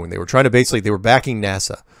proving the moon. They were trying to basically, they were backing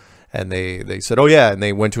NASA. And they said, oh yeah, and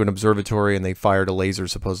they went to an observatory and they fired a laser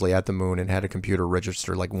supposedly at the moon and had a computer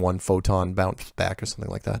register like 1 photon bounced back or something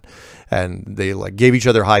like that. And they like gave each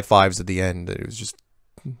other high fives at the end. It was just,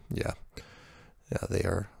 yeah. Yeah, they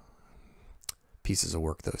are pieces of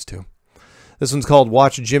work, those two. This one's called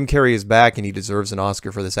Watch Jim Carrey is Back and he deserves an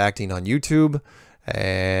Oscar for this acting on YouTube.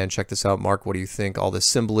 And check this out, Mark. What do you think all this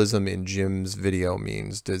symbolism in Jim's video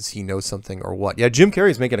means? Does he know something or what? Yeah, Jim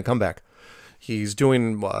Carrey's making a comeback. He's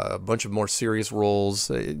doing a bunch of more serious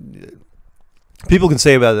roles. People can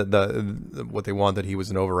say about what they want, that he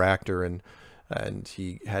was an overactor and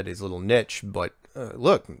he had his little niche. But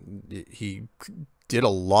look, he did a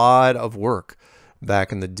lot of work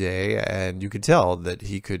back in the day, and you could tell that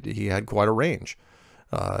he had quite a range.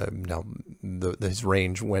 Now his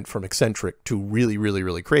range went from eccentric to really, really,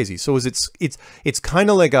 really crazy. So it's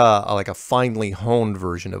kind of like a finely honed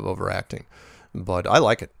version of overacting, but I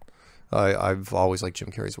like it. I've always liked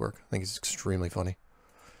Jim Carrey's work. I think he's extremely funny.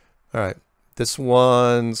 All right. This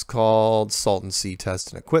one's called Salt and Sea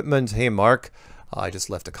Test and Equipment. Hey, Mark. I just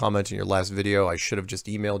left a comment in your last video. I should have just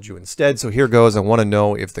emailed you instead. So here goes. I want to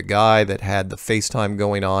know if the guy that had the FaceTime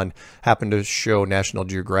going on happened to show National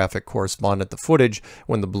Geographic correspondent the footage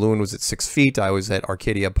when the balloon was at 6 feet. I was at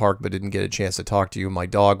Arcadia Park but didn't get a chance to talk to you. My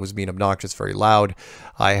dog was being obnoxious, very loud.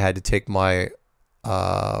 I had to take my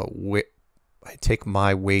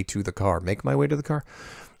way to the car. Make my way to the car.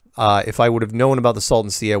 If I would have known about the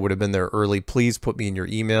Salton Sea, I would have been there early. Please put me in your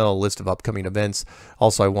email a list of upcoming events.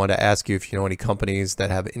 Also, I want to ask you if you know any companies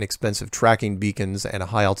that have inexpensive tracking beacons and a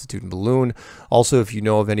high altitude balloon. Also, if you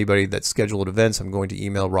know of anybody that's scheduled events, I'm going to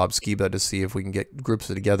email Rob Skiba to see if we can get groups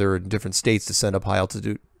together in different states to send up high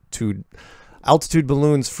altitude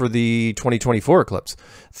balloons for the 2024 eclipse.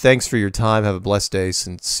 Thanks for your time. Have a blessed day.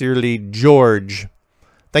 Sincerely, George.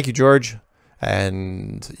 Thank you, George.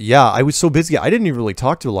 And yeah, I was so busy. I didn't even really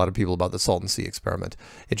talk to a lot of people about the Salton Sea experiment.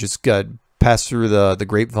 It just got passed through the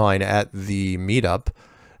grapevine at the meetup.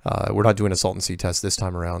 We're not doing a Salton Sea test this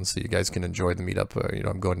time around, so you guys can enjoy the meetup. You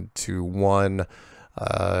know, I'm going to one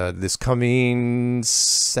this coming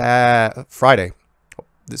Friday.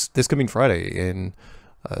 This coming Friday in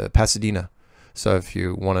Pasadena. So if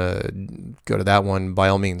you want to go to that one, by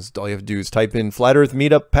all means, all you have to do is type in Flat Earth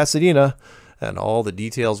Meetup Pasadena, and all the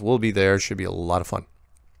details will be there. Should be a lot of fun.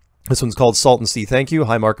 This one's called Salton Sea. Thank you.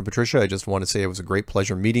 Hi, Mark and Patricia. I just want to say it was a great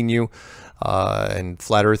pleasure meeting you and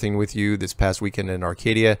flat earthing with you this past weekend in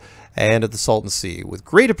Arcadia and at the Salton Sea. With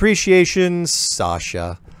great appreciation,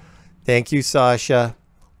 Sasha. Thank you, Sasha.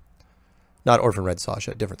 Not Orphan Red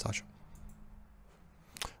Sasha, different Sasha.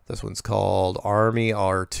 This one's called Army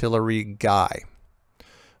Artillery Guy.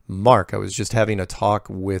 Mark, I was just having a talk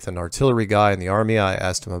with an artillery guy in the Army. I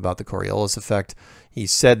asked him about the Coriolis effect. He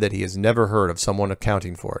said that he has never heard of someone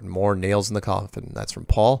accounting for it. More nails in the coffin. That's from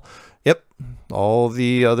Paul. Yep. All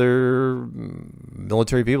the other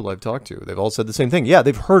military people I've talked to, they've all said the same thing. Yeah,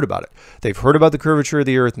 they've heard about it. They've heard about the curvature of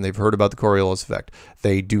the Earth, and they've heard about the Coriolis effect.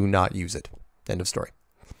 They do not use it. End of story.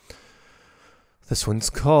 This one's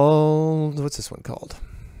called... What's this one called?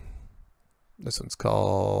 This one's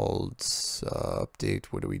called update.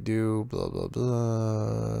 What do we do? Blah, blah,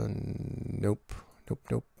 blah. Nope. Nope,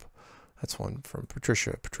 nope. That's one from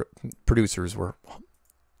Patricia. Producers were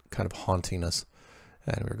kind of haunting us.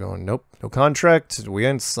 And we were going, nope, no contract. We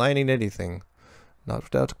ain't signing anything. Not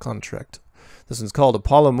without a contract. This one's called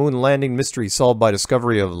Apollo Moon Landing Mystery Solved by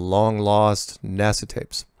Discovery of Long Lost NASA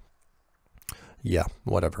Tapes. Yeah,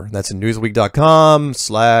 whatever. That's in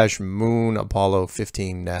newsweek.com/Moon Apollo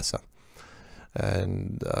 15 NASA.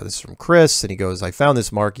 And this is from Chris, and he goes, I found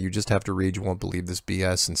this, Mark. You just have to read. You won't believe this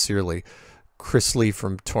BS. Sincerely, Chris Lee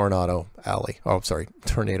from Tornado Alley. Oh, sorry,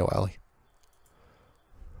 Tornado Alley.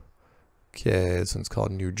 Okay, this one's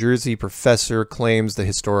called New Jersey Professor Claims the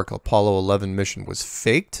Historic Apollo 11 mission was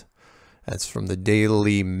faked. That's from the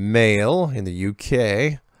Daily Mail in the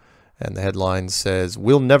UK. And the headline says,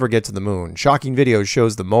 We'll never get to the moon. Shocking video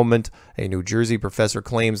shows the moment a New Jersey professor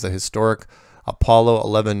claims the historic Apollo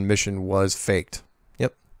 11 mission was faked.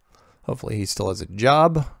 Yep. Hopefully he still has a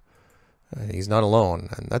job. He's not alone.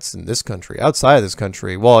 And that's in this country. Outside of this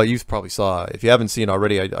country, well, you probably saw, if you haven't seen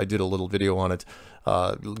already, I did a little video on it.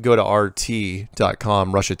 Go to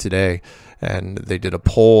rt.com, Russia Today, and they did a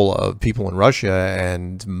poll of people in Russia,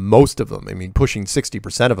 and most of them, I mean, pushing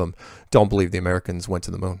 60% of them, don't believe the Americans went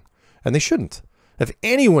to the moon. And they shouldn't. If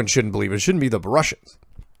anyone shouldn't believe it, it shouldn't be the Russians.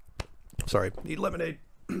 Sorry, need lemonade.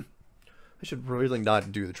 I should really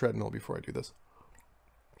not do the treadmill before I do this.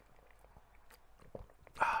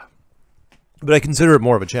 But I consider it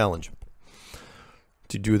more of a challenge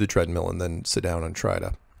to do the treadmill and then sit down and try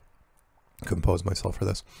to compose myself for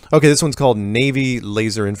this. Okay, this one's called Navy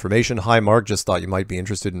Laser Information. Hi, Mark. Just thought you might be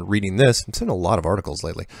interested in reading this. I'm seeing a lot of articles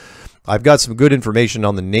lately. I've got some good information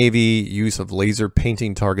on the Navy use of laser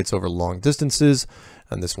painting targets over long distances.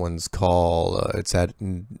 And this one's called, it's at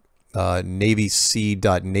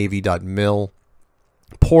navyc.navy.mil.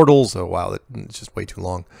 Portals. Oh, wow. It's just way too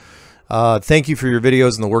long. Thank you for your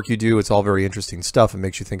videos and the work you do. It's all very interesting stuff. It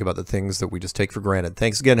makes you think about the things that we just take for granted.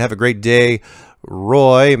 Thanks again. Have a great day.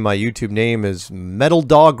 Roy, my YouTube name is Metal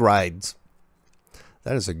Dog Rides.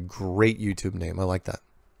 That is a great YouTube name. I like that.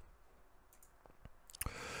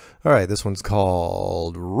 All right, this one's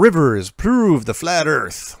called Rivers Prove the Flat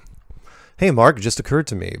Earth. Hey, Mark, it just occurred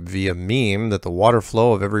to me via meme that the water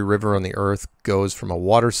flow of every river on the earth goes from a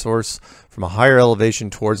water source from a higher elevation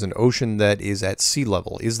towards an ocean that is at sea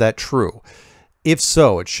level. Is that true? If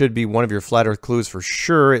so, it should be one of your flat earth clues for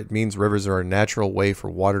sure. It means rivers are a natural way for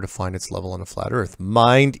water to find its level on a flat earth.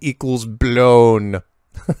 Mind equals blown.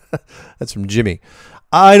 That's from Jimmy.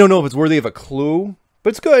 I don't know if it's worthy of a clue,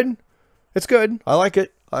 but it's good. It's good. I like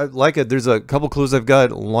it. I like it. There's a couple clues I've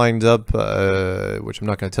got lined up, which I'm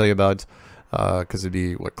not going to tell you about. Because it'd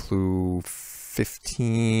be what, clue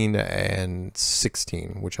 15 and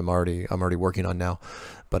 16, which I'm already working on now,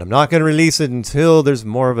 but I'm not going to release it until there's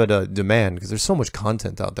more of a demand, because there's so much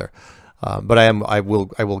content out there. But I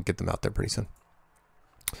will get them out there pretty soon.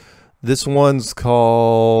 This one's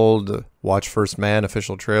called Watch First Man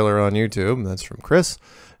official trailer on YouTube. That's from Chris,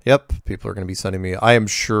 Yep, people are going to be sending me. I am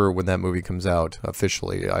sure when that movie comes out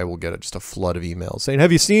officially, I will get just a flood of emails saying,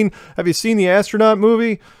 "Have you seen the astronaut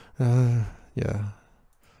movie?" Yeah,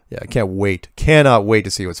 yeah. I can't wait. Cannot wait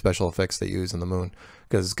to see what special effects they use on the moon,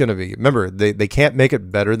 because it's going to be. Remember, they can't make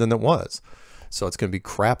it better than it was, so it's going to be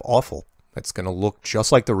crap awful. It's going to look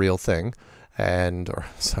just like the real thing,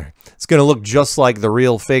 it's going to look just like the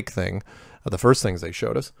real fake thing, the first things they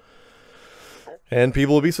showed us, and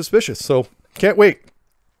people will be suspicious. So can't wait.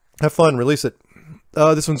 Have fun. Release it.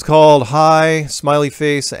 This one's called Hi, Smiley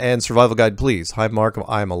Face, and Survival Guide, Please. Hi, Mark.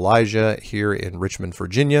 I'm Elijah here in Richmond,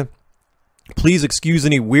 Virginia. Please excuse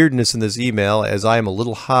any weirdness in this email, as I am a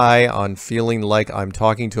little high on feeling like I'm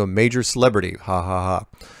talking to a major celebrity. Ha ha ha.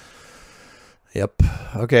 Yep.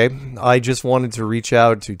 Okay. I just wanted to reach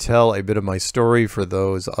out to tell a bit of my story for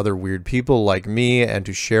those other weird people like me, and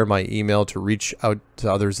to share my email to reach out to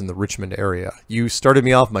others in the Richmond area. You started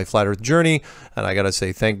me off my flat earth journey, and I gotta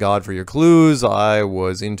say thank God for your clues. I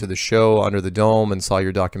was into the show Under the Dome and saw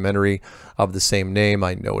your documentary of the same name.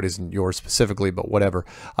 I know it isn't yours specifically, but whatever.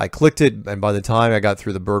 I clicked it, and by the time I got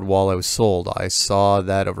through the bird wall, I was sold. I saw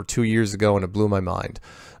that over 2 years ago, and it blew my mind.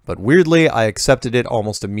 But weirdly, I accepted it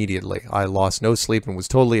almost immediately. I lost no sleep and was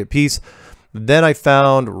totally at peace. Then I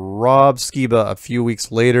found Rob Skiba a few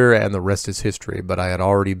weeks later, and the rest is history. But I had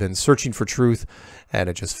already been searching for truth, and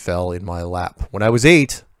it just fell in my lap. When I was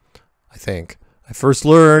 8, I think, I first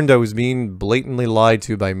learned I was being blatantly lied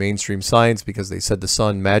to by mainstream science, because they said the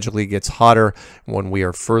sun magically gets hotter when we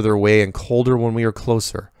are further away and colder when we are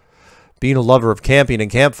closer. Being a lover of camping and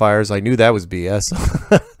campfires, I knew that was BS.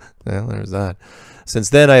 Well, there's that.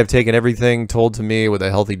 Since then, I have taken everything told to me with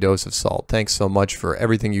a healthy dose of salt. Thanks so much for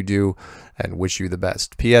everything you do, and wish you the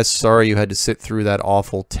best. P.S. Sorry you had to sit through that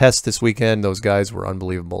awful test this weekend. Those guys were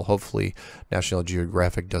unbelievable. Hopefully, National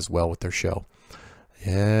Geographic does well with their show.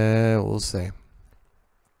 Yeah, we'll see.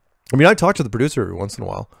 I mean, I talk to the producer every once in a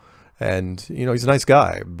while, and, you know, he's a nice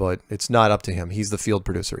guy, but it's not up to him. He's the field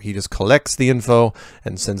producer. He just collects the info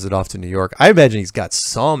and sends it off to New York. I imagine he's got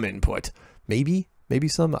some input. Maybe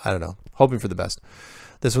some, I don't know. Hoping for the best.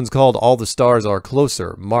 This one's called All the Stars Are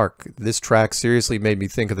Closer. Mark, this track seriously made me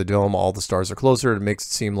think of the Dome. All the Stars Are Closer. It makes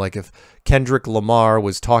it seem like if Kendrick Lamar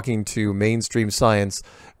was talking to mainstream science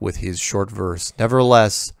with his short verse.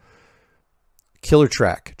 Nevertheless, killer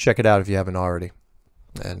track. Check it out if you haven't already.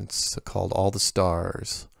 And it's called All the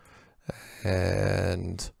Stars.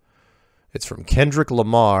 And it's from Kendrick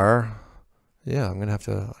Lamar. Yeah, I'm gonna have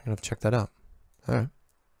to check that out. All right.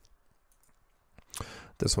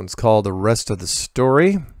 This one's called The Rest of the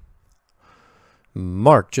Story.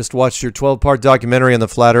 Mark, just watched your 12-part documentary on the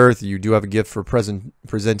flat earth. You do have a gift for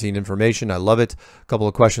presenting information. I love it. A couple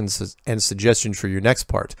of questions and suggestions for your next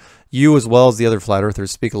part. You, as well as the other flat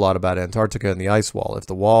earthers, speak a lot about Antarctica and the ice wall. If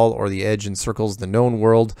the wall or the edge encircles the known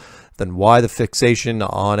world, then why the fixation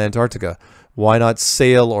on Antarctica? Why not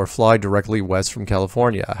sail or fly directly west from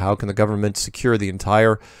California? How can the government secure the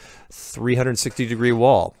entire 360-degree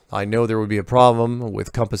wall? I know there would be a problem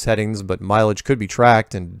with compass headings, but mileage could be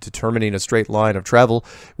tracked, and determining a straight line of travel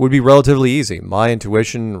would be relatively easy. My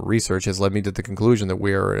intuition research has led me to the conclusion that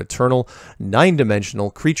we are eternal,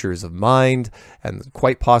 nine-dimensional creatures of mind, and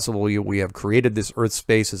quite possibly we have created this Earth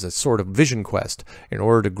space as a sort of vision quest in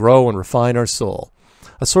order to grow and refine our soul.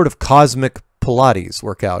 A sort of cosmic Pilates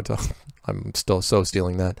workout. I'm still so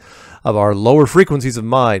stealing that, of our lower frequencies of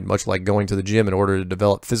mind, much like going to the gym in order to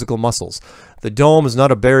develop physical muscles. The dome is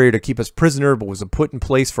not a barrier to keep us prisoner, but was put in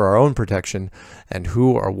place for our own protection. And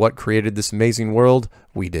who or what created this amazing world?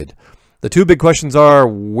 We did. The two big questions are,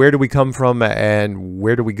 where do we come from and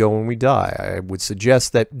where do we go when we die? I would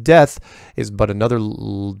suggest that death is but another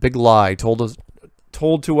big lie told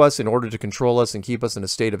to us in order to control us and keep us in a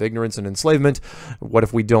state of ignorance and enslavement. What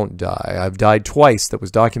if we don't die? I've died twice. That was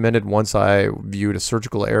documented. Once I viewed a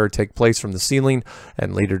surgical error take place from the ceiling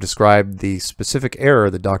and later described the specific error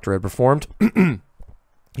the doctor had performed.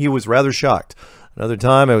 He was rather shocked. Another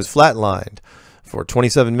time I was flatlined for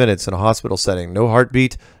 27 minutes in a hospital setting. No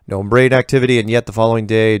heartbeat, no brain activity, and yet the following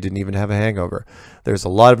day I didn't even have a hangover. There's a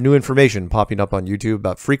lot of new information popping up on YouTube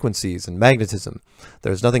about frequencies and magnetism.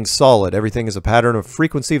 There's nothing solid. Everything is a pattern of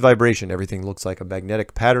frequency vibration. Everything looks like a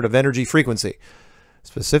magnetic pattern of energy frequency.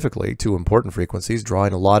 Specifically, two important frequencies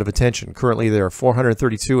drawing a lot of attention. Currently, there are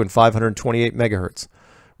 432 and 528 megahertz.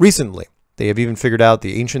 Recently, they have even figured out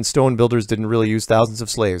the ancient stone builders didn't really use thousands of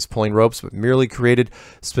slaves pulling ropes, but merely created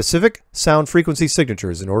specific sound frequency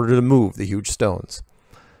signatures in order to move the huge stones.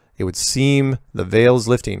 It would seem the veil is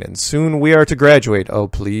lifting, and soon we are to graduate. Oh,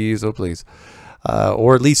 please, oh, please.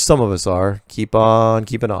 Or at least some of us are. Keep on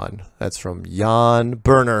keeping on. That's from Jan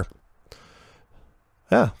Berner.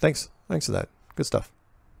 Yeah, thanks. Thanks for that. Good stuff.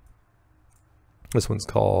 This one's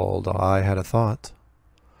called I Had a Thought.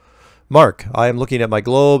 Mark, I am looking at my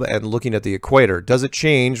globe and looking at the equator. Does it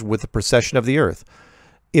change with the precession of the Earth?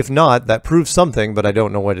 If not, that proves something, but I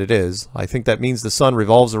don't know what it is. I think that means the sun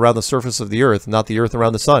revolves around the surface of the Earth, not the Earth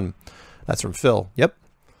around the sun. That's from Phil. Yep.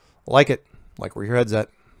 Like it. Like where your head's at.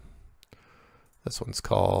 This one's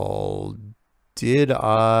called Did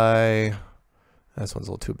I... This one's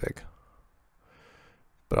a little too big,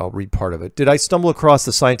 but I'll read part of it. Did I stumble across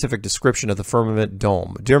the scientific description of the firmament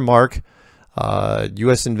dome? Dear Mark,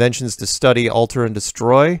 U.S. inventions to study, alter, and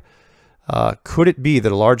destroy. Could it be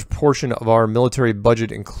that a large portion of our military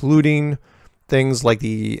budget, including things like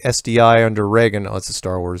the SDI under Reagan, oh, it's a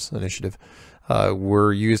Star Wars initiative,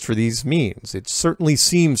 were used for these means? It certainly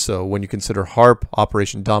seems so when you consider HARP,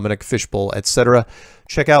 Operation Dominic, Fishbowl, etc.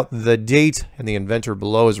 Check out the date, and the inventor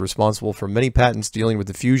below is responsible for many patents dealing with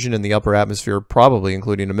the fusion in the upper atmosphere, probably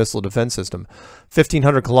including a missile defense system.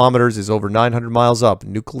 1,500 kilometers is over 900 miles up.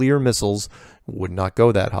 Nuclear missiles would not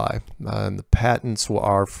go that high. And the patents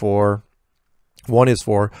are for... One is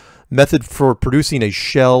for method for producing a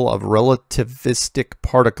shell of relativistic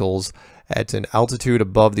particles at an altitude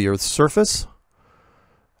above the Earth's surface.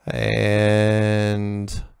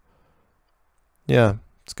 And yeah,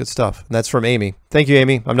 it's good stuff. And that's from Amy. Thank you,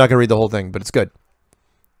 Amy. I'm not going to read the whole thing, but it's good.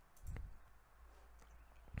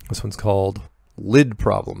 This one's called Lid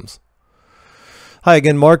Problems. Hi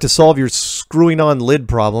again, Mark. To solve your screwing on lid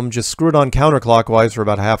problem, just screw it on counterclockwise for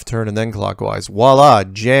about half turn and then clockwise. Voila,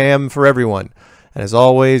 jam for everyone. And as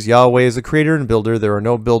always, Yahweh is a creator and builder. There are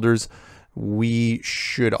no builders. We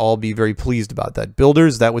should all be very pleased about that.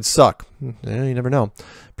 Builders, that would suck. Yeah, you never know.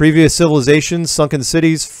 Previous civilizations, sunken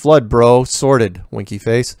cities, flood, bro, sorted, winky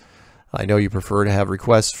face. I know you prefer to have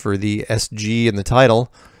requests for the SG in the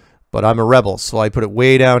title, but I'm a rebel, so I put it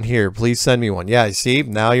way down here. Please send me one. Yeah, you see,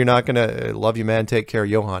 now you're not going to love you, man. Take care,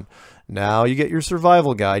 Johan. Now you get your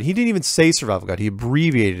survival guide. He didn't even say survival guide. He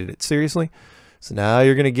abbreviated it. Seriously? So now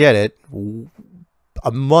you're going to get it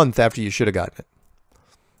a month after you should have gotten it.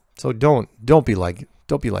 So don't be like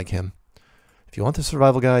him. If you want the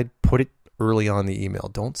survival guide, put it early on the email.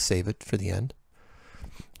 Don't save it for the end.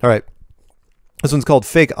 All right. This one's called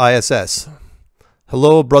Fake ISS.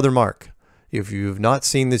 Hello, Brother Mark. If you've not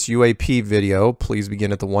seen this UAP video, please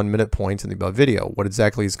begin at the 1 minute point in the above video. What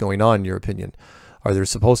exactly is going on in your opinion? Are there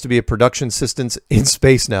supposed to be a production assistance in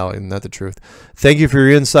space now? Isn't that the truth? Thank you for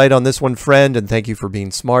your insight on this one, friend, and thank you for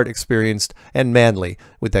being smart, experienced, and manly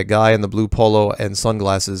with that guy in the blue polo and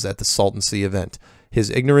sunglasses at the Salton Sea event.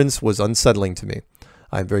 His ignorance was unsettling to me.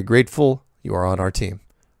 I am very grateful you are on our team.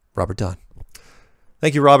 Robert Dunn.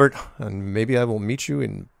 Thank you, Robert, and maybe I will meet you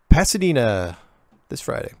in Pasadena this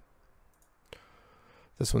Friday.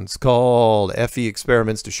 This one's called FE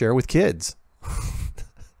Experiments to Share with Kids.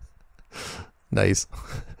 Nice.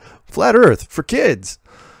 Flat Earth for kids.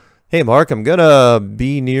 Hey, Mark, I'm going to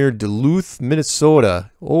be near Duluth, Minnesota.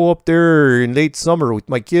 Oh, up there in late summer with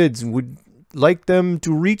my kids and would like them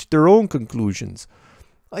to reach their own conclusions.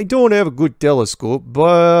 I don't have a good telescope,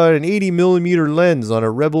 but an 80mm lens on a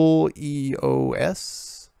Rebel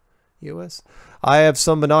EOS. I have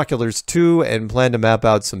some binoculars too and plan to map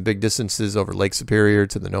out some big distances over Lake Superior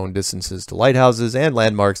to the known distances to lighthouses and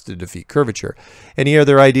landmarks to defeat curvature. Any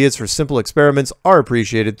other ideas for simple experiments are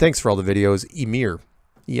appreciated. Thanks for all the videos. Emir.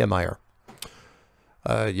 E-M-I-R.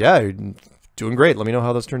 Yeah, you're doing great. Let me know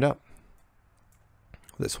how those turned out.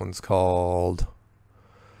 This one's called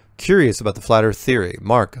Curious About the Flat Earth Theory.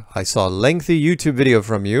 Mark, I saw a lengthy YouTube video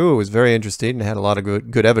from you. It was very interesting and had a lot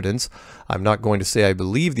of good evidence. I'm not going to say I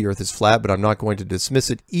believe the Earth is flat, but I'm not going to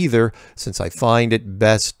dismiss it either, since I find it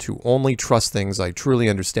best to only trust things I truly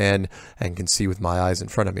understand and can see with my eyes in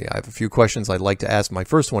front of me. I have a few questions I'd like to ask. My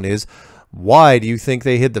first one is, why do you think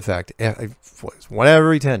they hid the fact? 1 out of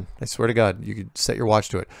every 10. I swear to God, you could set your watch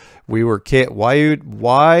to it. Why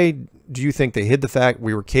do you think they hid the fact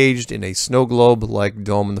we were caged in a snow globe-like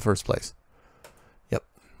dome in the first place? Yep.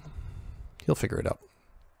 He'll figure it out.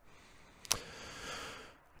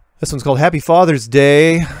 This one's called Happy Father's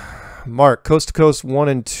Day. Mark, Coast to Coast 1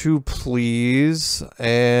 and 2, please.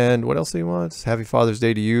 And what else do you want? Happy Father's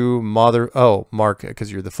Day to you, Mother. Oh, Mark,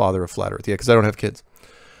 because you're the father of Flat Earth. Yeah, because I don't have kids.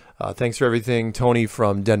 Thanks for everything, Tony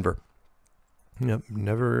from Denver. Yep,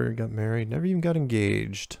 never got married, never even got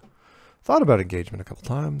engaged. Thought about engagement a couple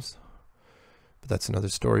times, but that's another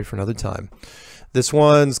story for another time. This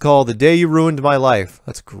one's called The Day You Ruined My Life.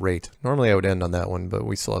 That's great. Normally I would end on that one, but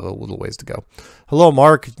we still have a little ways to go. Hello,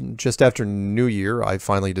 Mark. Just after New Year, I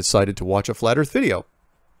finally decided to watch a Flat Earth video.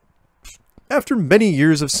 After many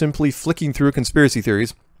years of simply flicking through conspiracy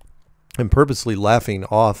theories and purposely laughing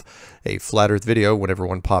off a Flat Earth video whenever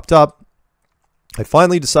one popped up, I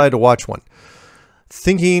finally decided to watch one.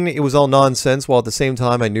 thinking it was all nonsense, while at the same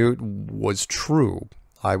time I knew it was true.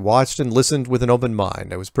 I watched and listened with an open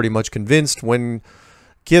mind. I was pretty much convinced when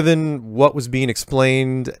given what was being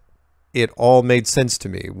explained, it all made sense to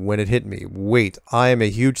me when it hit me. Wait, I am a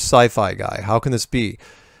huge sci-fi guy. How can this be?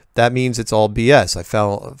 That means it's all BS. I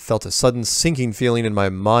felt a sudden sinking feeling in my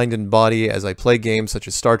mind and body as I play games such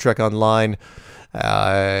as Star Trek Online.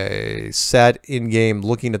 I sat in-game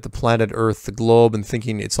looking at the planet Earth, the globe, and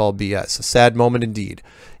thinking it's all BS. A sad moment indeed.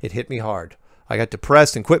 It hit me hard. I got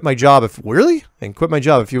depressed and quit my job. Quit my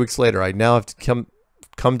job a few weeks later. I now have to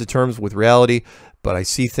come to terms with reality, but I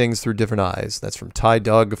see things through different eyes. That's from Ty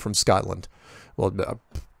Doug from Scotland. Well,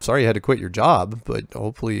 sorry you had to quit your job, but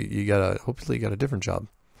hopefully you got a different job.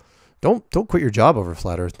 Don't quit your job over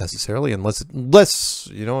flat Earth necessarily, unless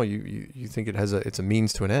you know you think it's a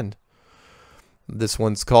means to an end. This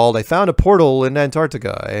one's called "I found a portal in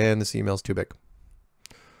Antarctica," and this email's too big.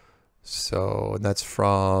 So that's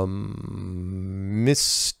from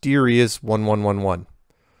Mysterious1111.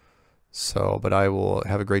 So, but I will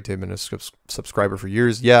have a great day. I've been a subscriber for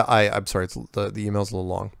years. Yeah, I'm sorry, the email's a little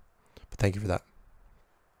long, but thank you for that.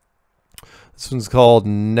 This one's called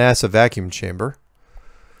NASA Vacuum Chamber.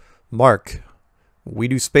 Mark, we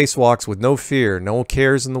do spacewalks with no fear, no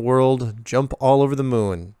cares in the world, jump all over the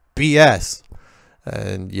moon. BS.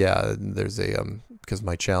 And yeah, there's a because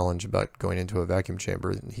my challenge about going into a vacuum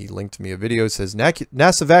chamber, he linked me a video that says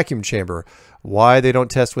NASA vacuum chamber, why they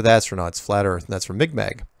don't test with astronauts, flat Earth, and that's from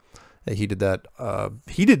Migmag. He did that.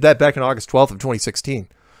 He did that back on August 12th of 2016.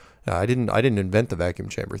 I didn't invent the vacuum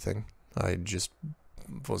chamber thing. I just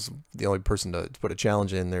was the only person to put a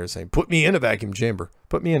challenge in there saying, "Put me in a vacuum chamber.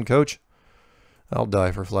 Put me in, coach. I'll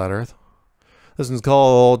die for flat Earth." This one's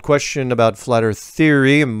called "Question About Flat Earth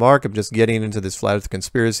Theory." Mark, I'm just getting into this flat Earth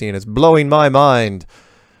conspiracy and it's blowing my mind.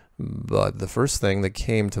 But the first thing that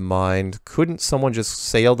came to mind, couldn't someone just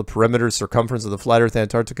sail the perimeter circumference of the flat Earth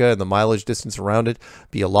Antarctica and the mileage distance around it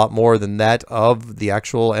be a lot more than that of the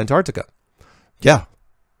actual Antarctica? Yeah,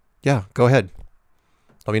 go ahead.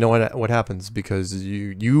 Let me know what happens, because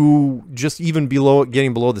you just even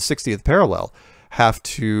getting below the 60th parallel have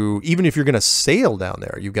to, even if you're going to sail down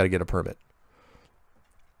there, you've got to get a permit.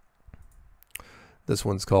 This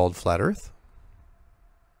one's called Flat Earth.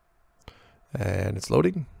 And it's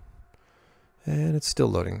loading. And it's still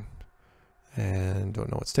loading. And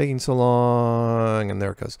don't know what's taking so long. And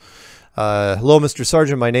there it goes. Hello, Mr.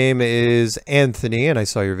 Sargent. My name is Anthony, and I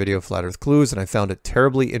saw your video, Flat Earth Clues, and I found it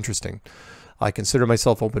terribly interesting. I consider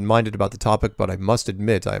myself open-minded about the topic, but I must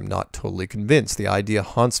admit I am not totally convinced. The idea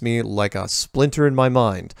haunts me like a splinter in my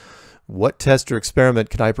mind. What test or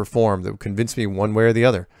experiment can I perform that would convince me one way or the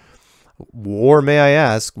other? Or may I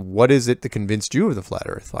ask, what is it that convinced you of the flat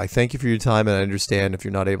Earth? I thank you for your time, and I understand if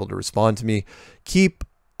you're not able to respond to me. Keep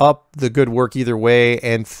up the good work either way,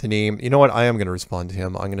 Anthony. You know what? I am going to respond to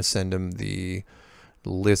him. I'm going to send him the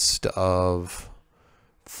list of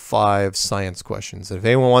 5 science questions. And if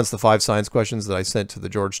anyone wants the 5 science questions that I sent to the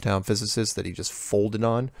Georgetown physicist that he just folded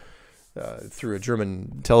on through a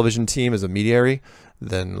German television team as a mediary,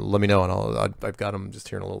 then let me know, and I've got them just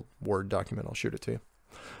here in a little Word document. I'll shoot it to you.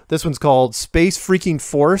 This one's called Space Freaking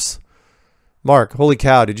Force. Mark, holy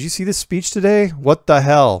cow, did you see this speech today? What the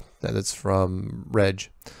hell? That's from Reg,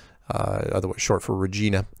 otherwise short for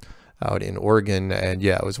Regina, out in Oregon. And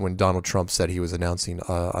yeah, it was when Donald Trump said he was announcing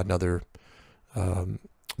another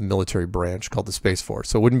military branch called the Space Force.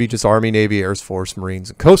 So it wouldn't be just Army, Navy, Air Force, Marines,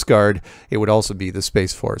 and Coast Guard. It would also be the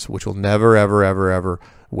Space Force, which will never, ever, ever, ever,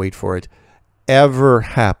 wait for it, ever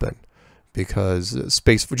happen. Because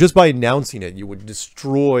space, just by announcing it, you would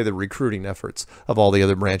destroy the recruiting efforts of all the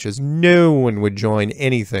other branches. No one would join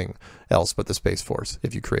anything else but the Space Force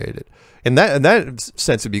if you created it. In that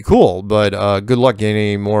sense, it'd be cool, but good luck getting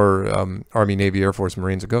any more Army, Navy, Air Force,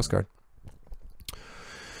 Marines, and Coast Guard.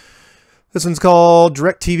 This one's called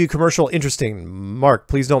Direct TV Commercial Interesting. Mark,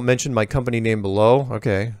 please don't mention my company name below.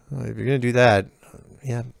 Okay, if you're going to do that,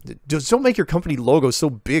 yeah, just don't make your company logo so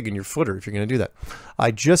big in your footer if you're going to do that. I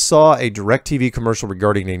just saw a DirecTV commercial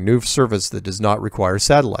regarding a new service that does not require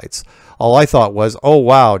satellites. All I thought was, oh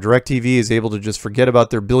wow, DirecTV is able to just forget about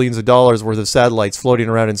their billions of dollars worth of satellites floating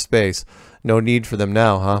around in space. No need for them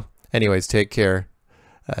now, huh? Anyways, take care.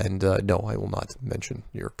 And no, I will not mention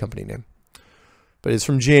your company name. But it's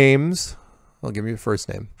from James. I'll give you a first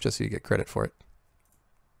name just so you get credit for it.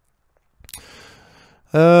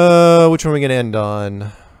 Which one are we going to end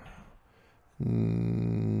on?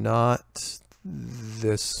 Not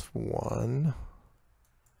this one.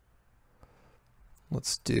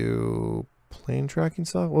 Let's do Plane tracking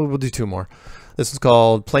software? Well, we'll do two more. This is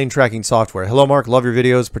called Plane Tracking Software. Hello, Mark. Love your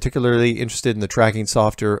videos. Particularly interested in the tracking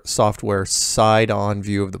software side-on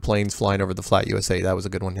view of the planes flying over the flat USA. That was a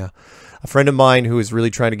good one, yeah. A friend of mine who is really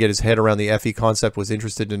trying to get his head around the FE concept was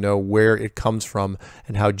interested to know where it comes from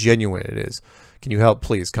and how genuine it is. Can you help,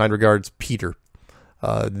 please? Kind regards, Peter.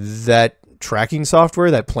 That tracking software,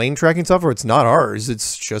 that plane tracking software, it's not ours.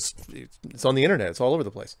 It's on the internet. It's all over the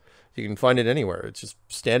place. You can find it anywhere. It's just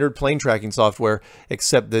standard plane tracking software,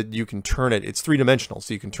 except that you can turn it. It's three-dimensional,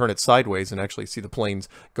 so you can turn it sideways and actually see the planes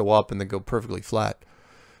go up and then go perfectly flat.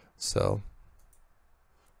 So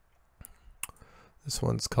this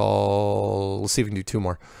one's called, let's see if we can do two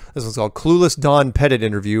more. This one's called Clueless Don Pettit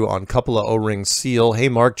Interview on Cupola O-Ring Seal. Hey,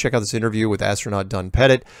 Mark, check out this interview with astronaut Don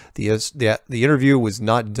Pettit. The interview was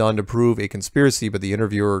not done to prove a conspiracy, but the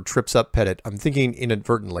interviewer trips up Pettit. I'm thinking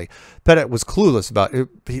inadvertently. Pettit was clueless about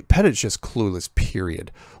it. Pettit's just clueless,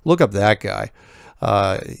 period. Look up that guy.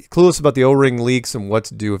 Clueless about the O-ring leaks and what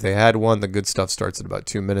to do if they had one. The good stuff starts in about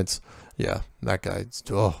 2 minutes. Yeah, that guy.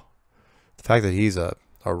 Oh, the fact that he's a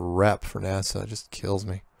rep for NASA just kills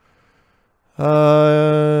me. No,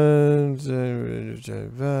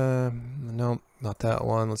 not that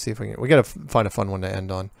one. Let's see if we gotta find a fun one to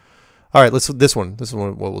end on. All right, this one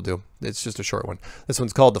what we'll do. It's just a short one. This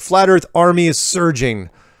one's called The Flat Earth Army is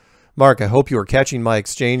Surging. Mark, I hope you are catching my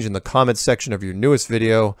exchange in the comments section of your newest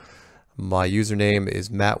video. My username is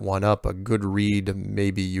Matt1Up. A good read.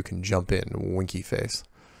 Maybe you can jump in. Winky face.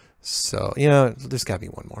 So, there's gotta be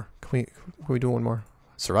one more. Can we do one more?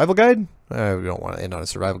 Survival guide? We don't want to end on a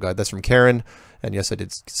survival guide. That's from Karen. And yes, I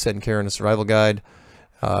did send Karen a survival guide.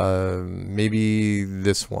 Maybe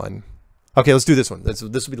this one. Okay, let's do this one. This will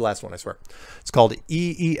be the last one, I swear. It's called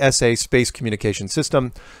EESA Space Communication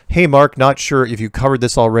System. Hey, Mark, not sure if you covered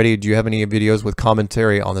this already. Do you have any videos with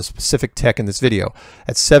commentary on the specific tech in this video?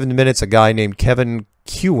 At 7 minutes, a guy named Kevin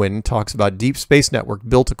Kewen talks about deep space network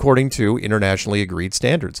built according to internationally agreed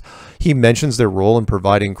standards. He mentions their role in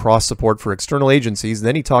providing cross support for external agencies.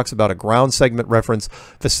 Then he talks about a ground segment reference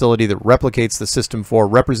facility that replicates the system for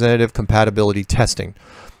representative compatibility testing.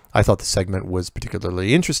 I thought the segment was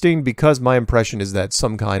particularly interesting because my impression is that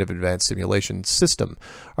some kind of advanced simulation system.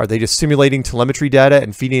 Are they just simulating telemetry data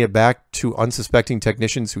and feeding it back to unsuspecting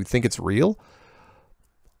technicians who think it's real?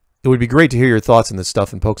 It would be great to hear your thoughts on this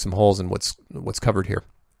stuff and poke some holes in what's covered here.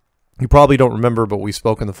 You probably don't remember, but we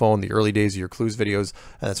spoke on the phone the early days of your clues videos,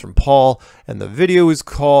 and that's from Paul. And the video is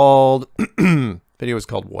called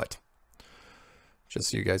what? Just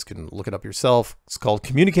so you guys can look it up yourself. It's called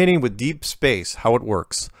Communicating with Deep Space, How It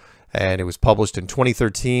Works. And it was published in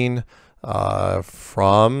 2013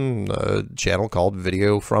 from a channel called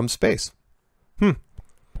Video from Space. We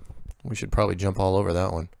should probably jump all over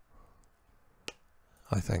that one,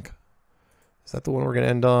 I think. Is that the one we're going to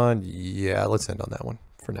end on? Yeah, let's end on that one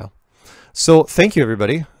for now. So thank you,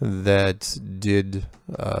 everybody that did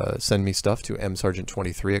send me stuff to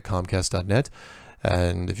msargent23@comcast.net.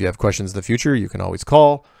 And if you have questions in the future, you can always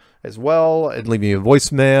call as well and leave me a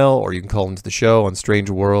voicemail, or you can call into the show on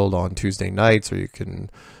Strange World on Tuesday nights, or you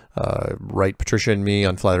can write Patricia and me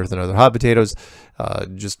on Flat Earth and Other Hot Potatoes.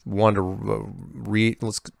 Just wanted to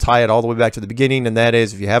let's tie it all the way back to the beginning, and that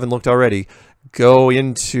is, if you haven't looked already, go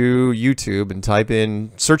into YouTube and type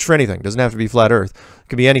in, search for anything. It doesn't have to be Flat Earth. It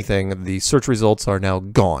could be anything. The search results are now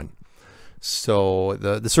gone. So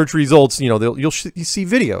the search results, you'll see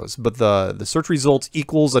videos, but the search results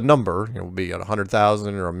equals a number. It will be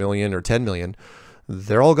 100,000 or 1,000,000 or 10 million.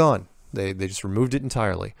 They're all gone. They just removed it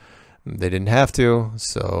entirely. They didn't have to.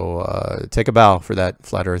 So take a bow for that,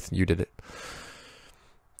 Flat Earth. You did it.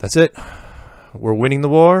 That's it. We're winning the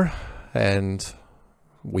war, and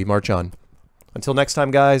we march on. Until next time,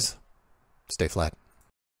 guys, stay flat.